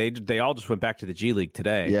 They all just went back to the G League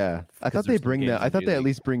today. Yeah, I thought they bring that. I thought they at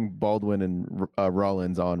least bring Baldwin and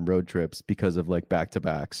Rollins on road trips because of like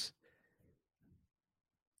back-to-backs.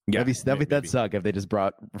 Yeah, that'd suck if they just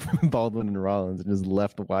brought Baldwin and Rollins and just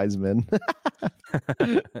left Wiseman.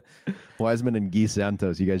 Wiseman and Guy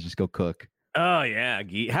Santos. You guys just go cook. Oh yeah,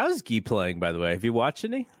 Guy. How's Guy playing, by the way? Have you watched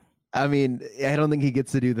any? I mean, I don't think he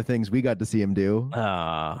gets to do the things we got to see him do.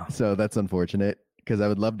 So that's unfortunate because I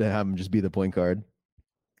would love to have him just be the point guard.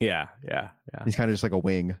 Yeah. He's kind of just like a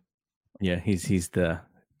wing. Yeah, he's the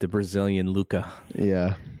Brazilian Luka.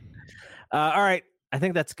 Yeah. All right, I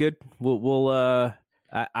think that's good. We'll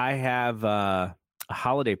I have a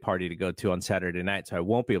holiday party to go to on Saturday night, so I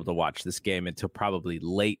won't be able to watch this game until probably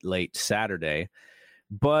late Saturday.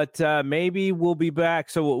 But maybe we'll be back.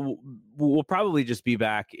 So we'll probably just be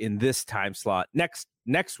back in this time slot next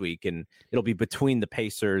week, and it'll be between the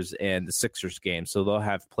Pacers and the Sixers game. So they'll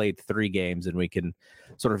have played 3 games, and we can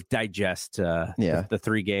sort of digest the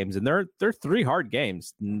 3 games. And they're 3 hard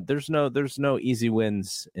games. There's no easy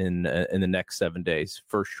wins in the next 7 days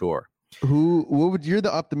for sure. You're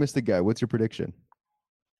the optimistic guy. What's your prediction?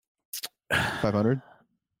 500?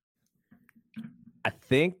 I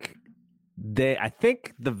think the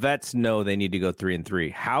vets know they need to go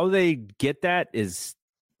 3-3. How they get that is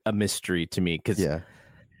a mystery to me because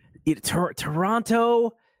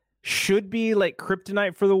Toronto should be like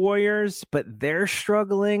kryptonite for the Warriors, but they're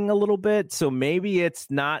struggling a little bit. So maybe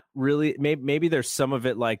it's not really. Maybe there's some of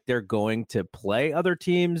it like they're going to play other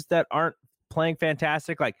teams that aren't playing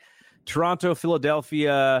fantastic, like Toronto,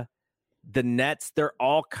 Philadelphia, the Nets. They're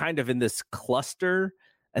all kind of in this cluster.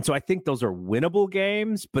 And so I think those are winnable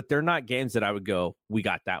games, but they're not games that I would go, we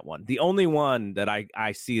got that one. The only one that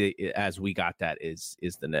I see as we got that is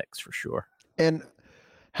the Knicks for sure. And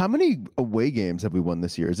how many away games have we won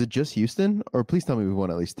this year? Is it just Houston? Or please tell me we won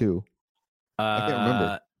at least 2. I can't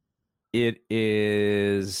remember. It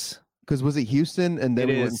is... Because was it Houston and then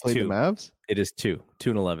we went and played the Mavs? It is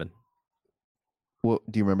 2-11. Well,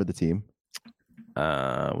 do you remember the team?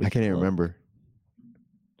 I can't even remember.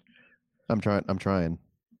 I'm trying.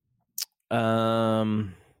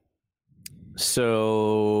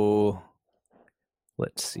 So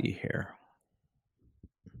let's see here.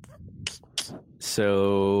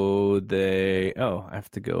 So I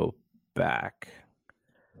have to go back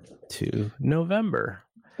to November.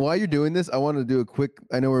 While you're doing this, I want to do a quick,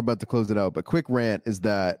 I know we're about to close it out, but quick rant is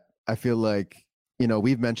that I feel like,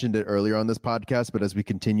 we've mentioned it earlier on this podcast, but as we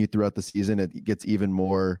continue throughout the season, it gets even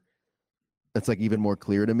more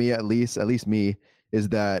clear to me, at least me, is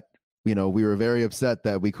that, we were very upset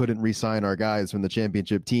that we couldn't re-sign our guys from the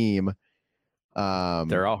championship team.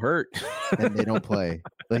 They're all hurt. And they don't play.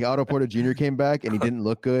 Like Otto Porter Jr. came back and he didn't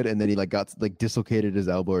look good, and then he got dislocated his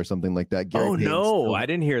elbow or something like that. Gary Payton I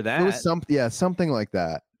didn't hear that. It was something like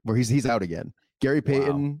that where he's out again. Gary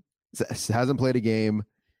Payton hasn't played a game.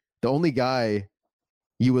 The only guy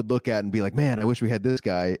you would look at and be like, man, I wish we had this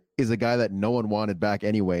guy, is a guy that no one wanted back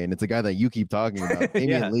anyway, and it's a guy that you keep talking about.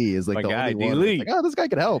 Damian Lee is like the only one. Like, oh, this guy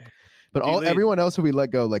could help, but everyone else who we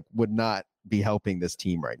let go would not be helping this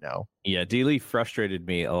team right now. Yeah, D-Lee frustrated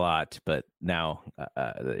me a lot, but now,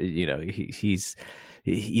 he's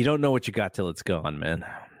you don't know what you got till it's gone, man.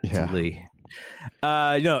 Yeah. D-Lee.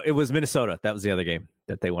 No, it was Minnesota. That was the other game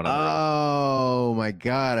that they won on. Oh my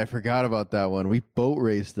God, I forgot about that one. We boat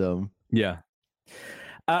raced them. Yeah.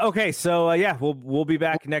 Okay, so we'll be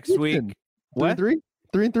back next week. What? 3-3?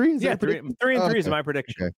 3-3? Is that 3-3 is my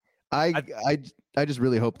prediction. Okay. I just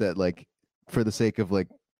really hope that, for the sake of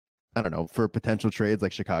I don't know, for potential trades,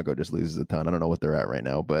 Chicago just loses a ton. I don't know what they're at right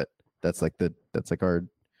now, but that's our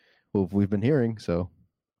we've been hearing. So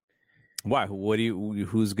why? Who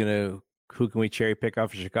can we cherry pick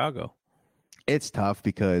off of Chicago? It's tough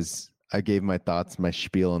because I gave my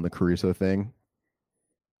spiel on the Caruso thing.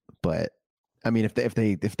 But I mean, if they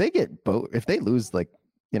lose, if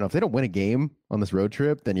they don't win a game on this road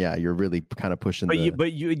trip, then you're really kind of pushing.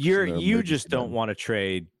 But you just don't want to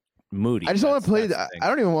trade Moody. I just don't want to play. I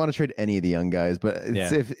don't even want to trade any of the young guys. But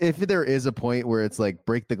if there is a point where it's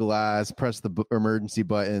break the glass, press the emergency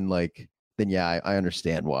button, then I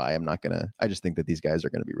understand why. I'm not gonna. I just think that these guys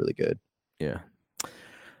are gonna be really good. Yeah.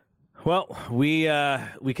 Well, we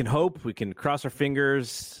can hope. We can cross our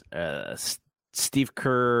fingers. Steve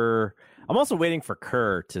Kerr. I'm also waiting for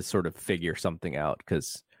Kerr to sort of figure something out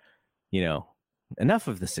because, enough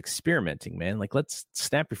of this experimenting, man. Let's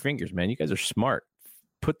snap your fingers, man. You guys are smart.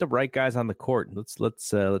 Put the right guys on the court.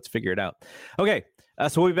 Let's figure it out. Okay,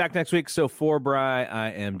 so we'll be back next week. So for Bri,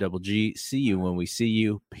 I am Double G. See you when we see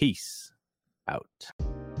you. Peace out.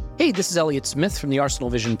 Hey, this is Elliot Smith from the Arsenal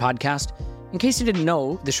Vision podcast. In case you didn't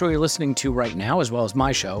know, the show you're listening to right now, as well as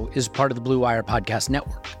my show, is part of the Blue Wire Podcast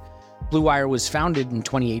Network. Blue Wire was founded in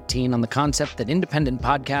 2018 on the concept that independent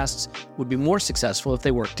podcasts would be more successful if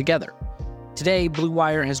they worked together. Today, Blue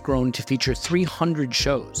Wire has grown to feature 300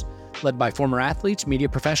 shows, led by former athletes, media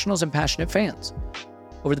professionals, and passionate fans.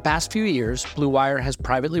 Over the past few years, Blue Wire has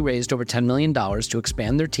privately raised over $10 million to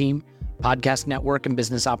expand their team, podcast network, and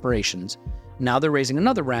business operations. Now they're raising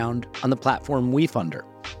another round on the platform WeFunder.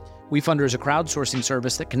 WeFunder is a crowdsourcing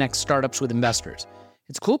service that connects startups with investors.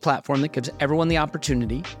 It's a cool platform that gives everyone the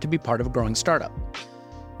opportunity to be part of a growing startup.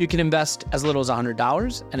 You can invest as little as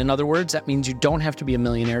 $100, and in other words, that means you don't have to be a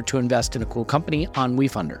millionaire to invest in a cool company on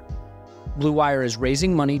WeFunder. Blue Wire is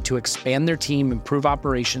raising money to expand their team, improve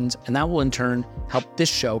operations, and that will in turn help this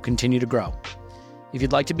show continue to grow. If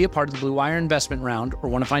you'd like to be a part of the Blue Wire investment round or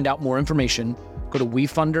want to find out more information, go to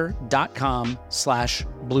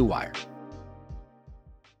wefunder.com/bluewire.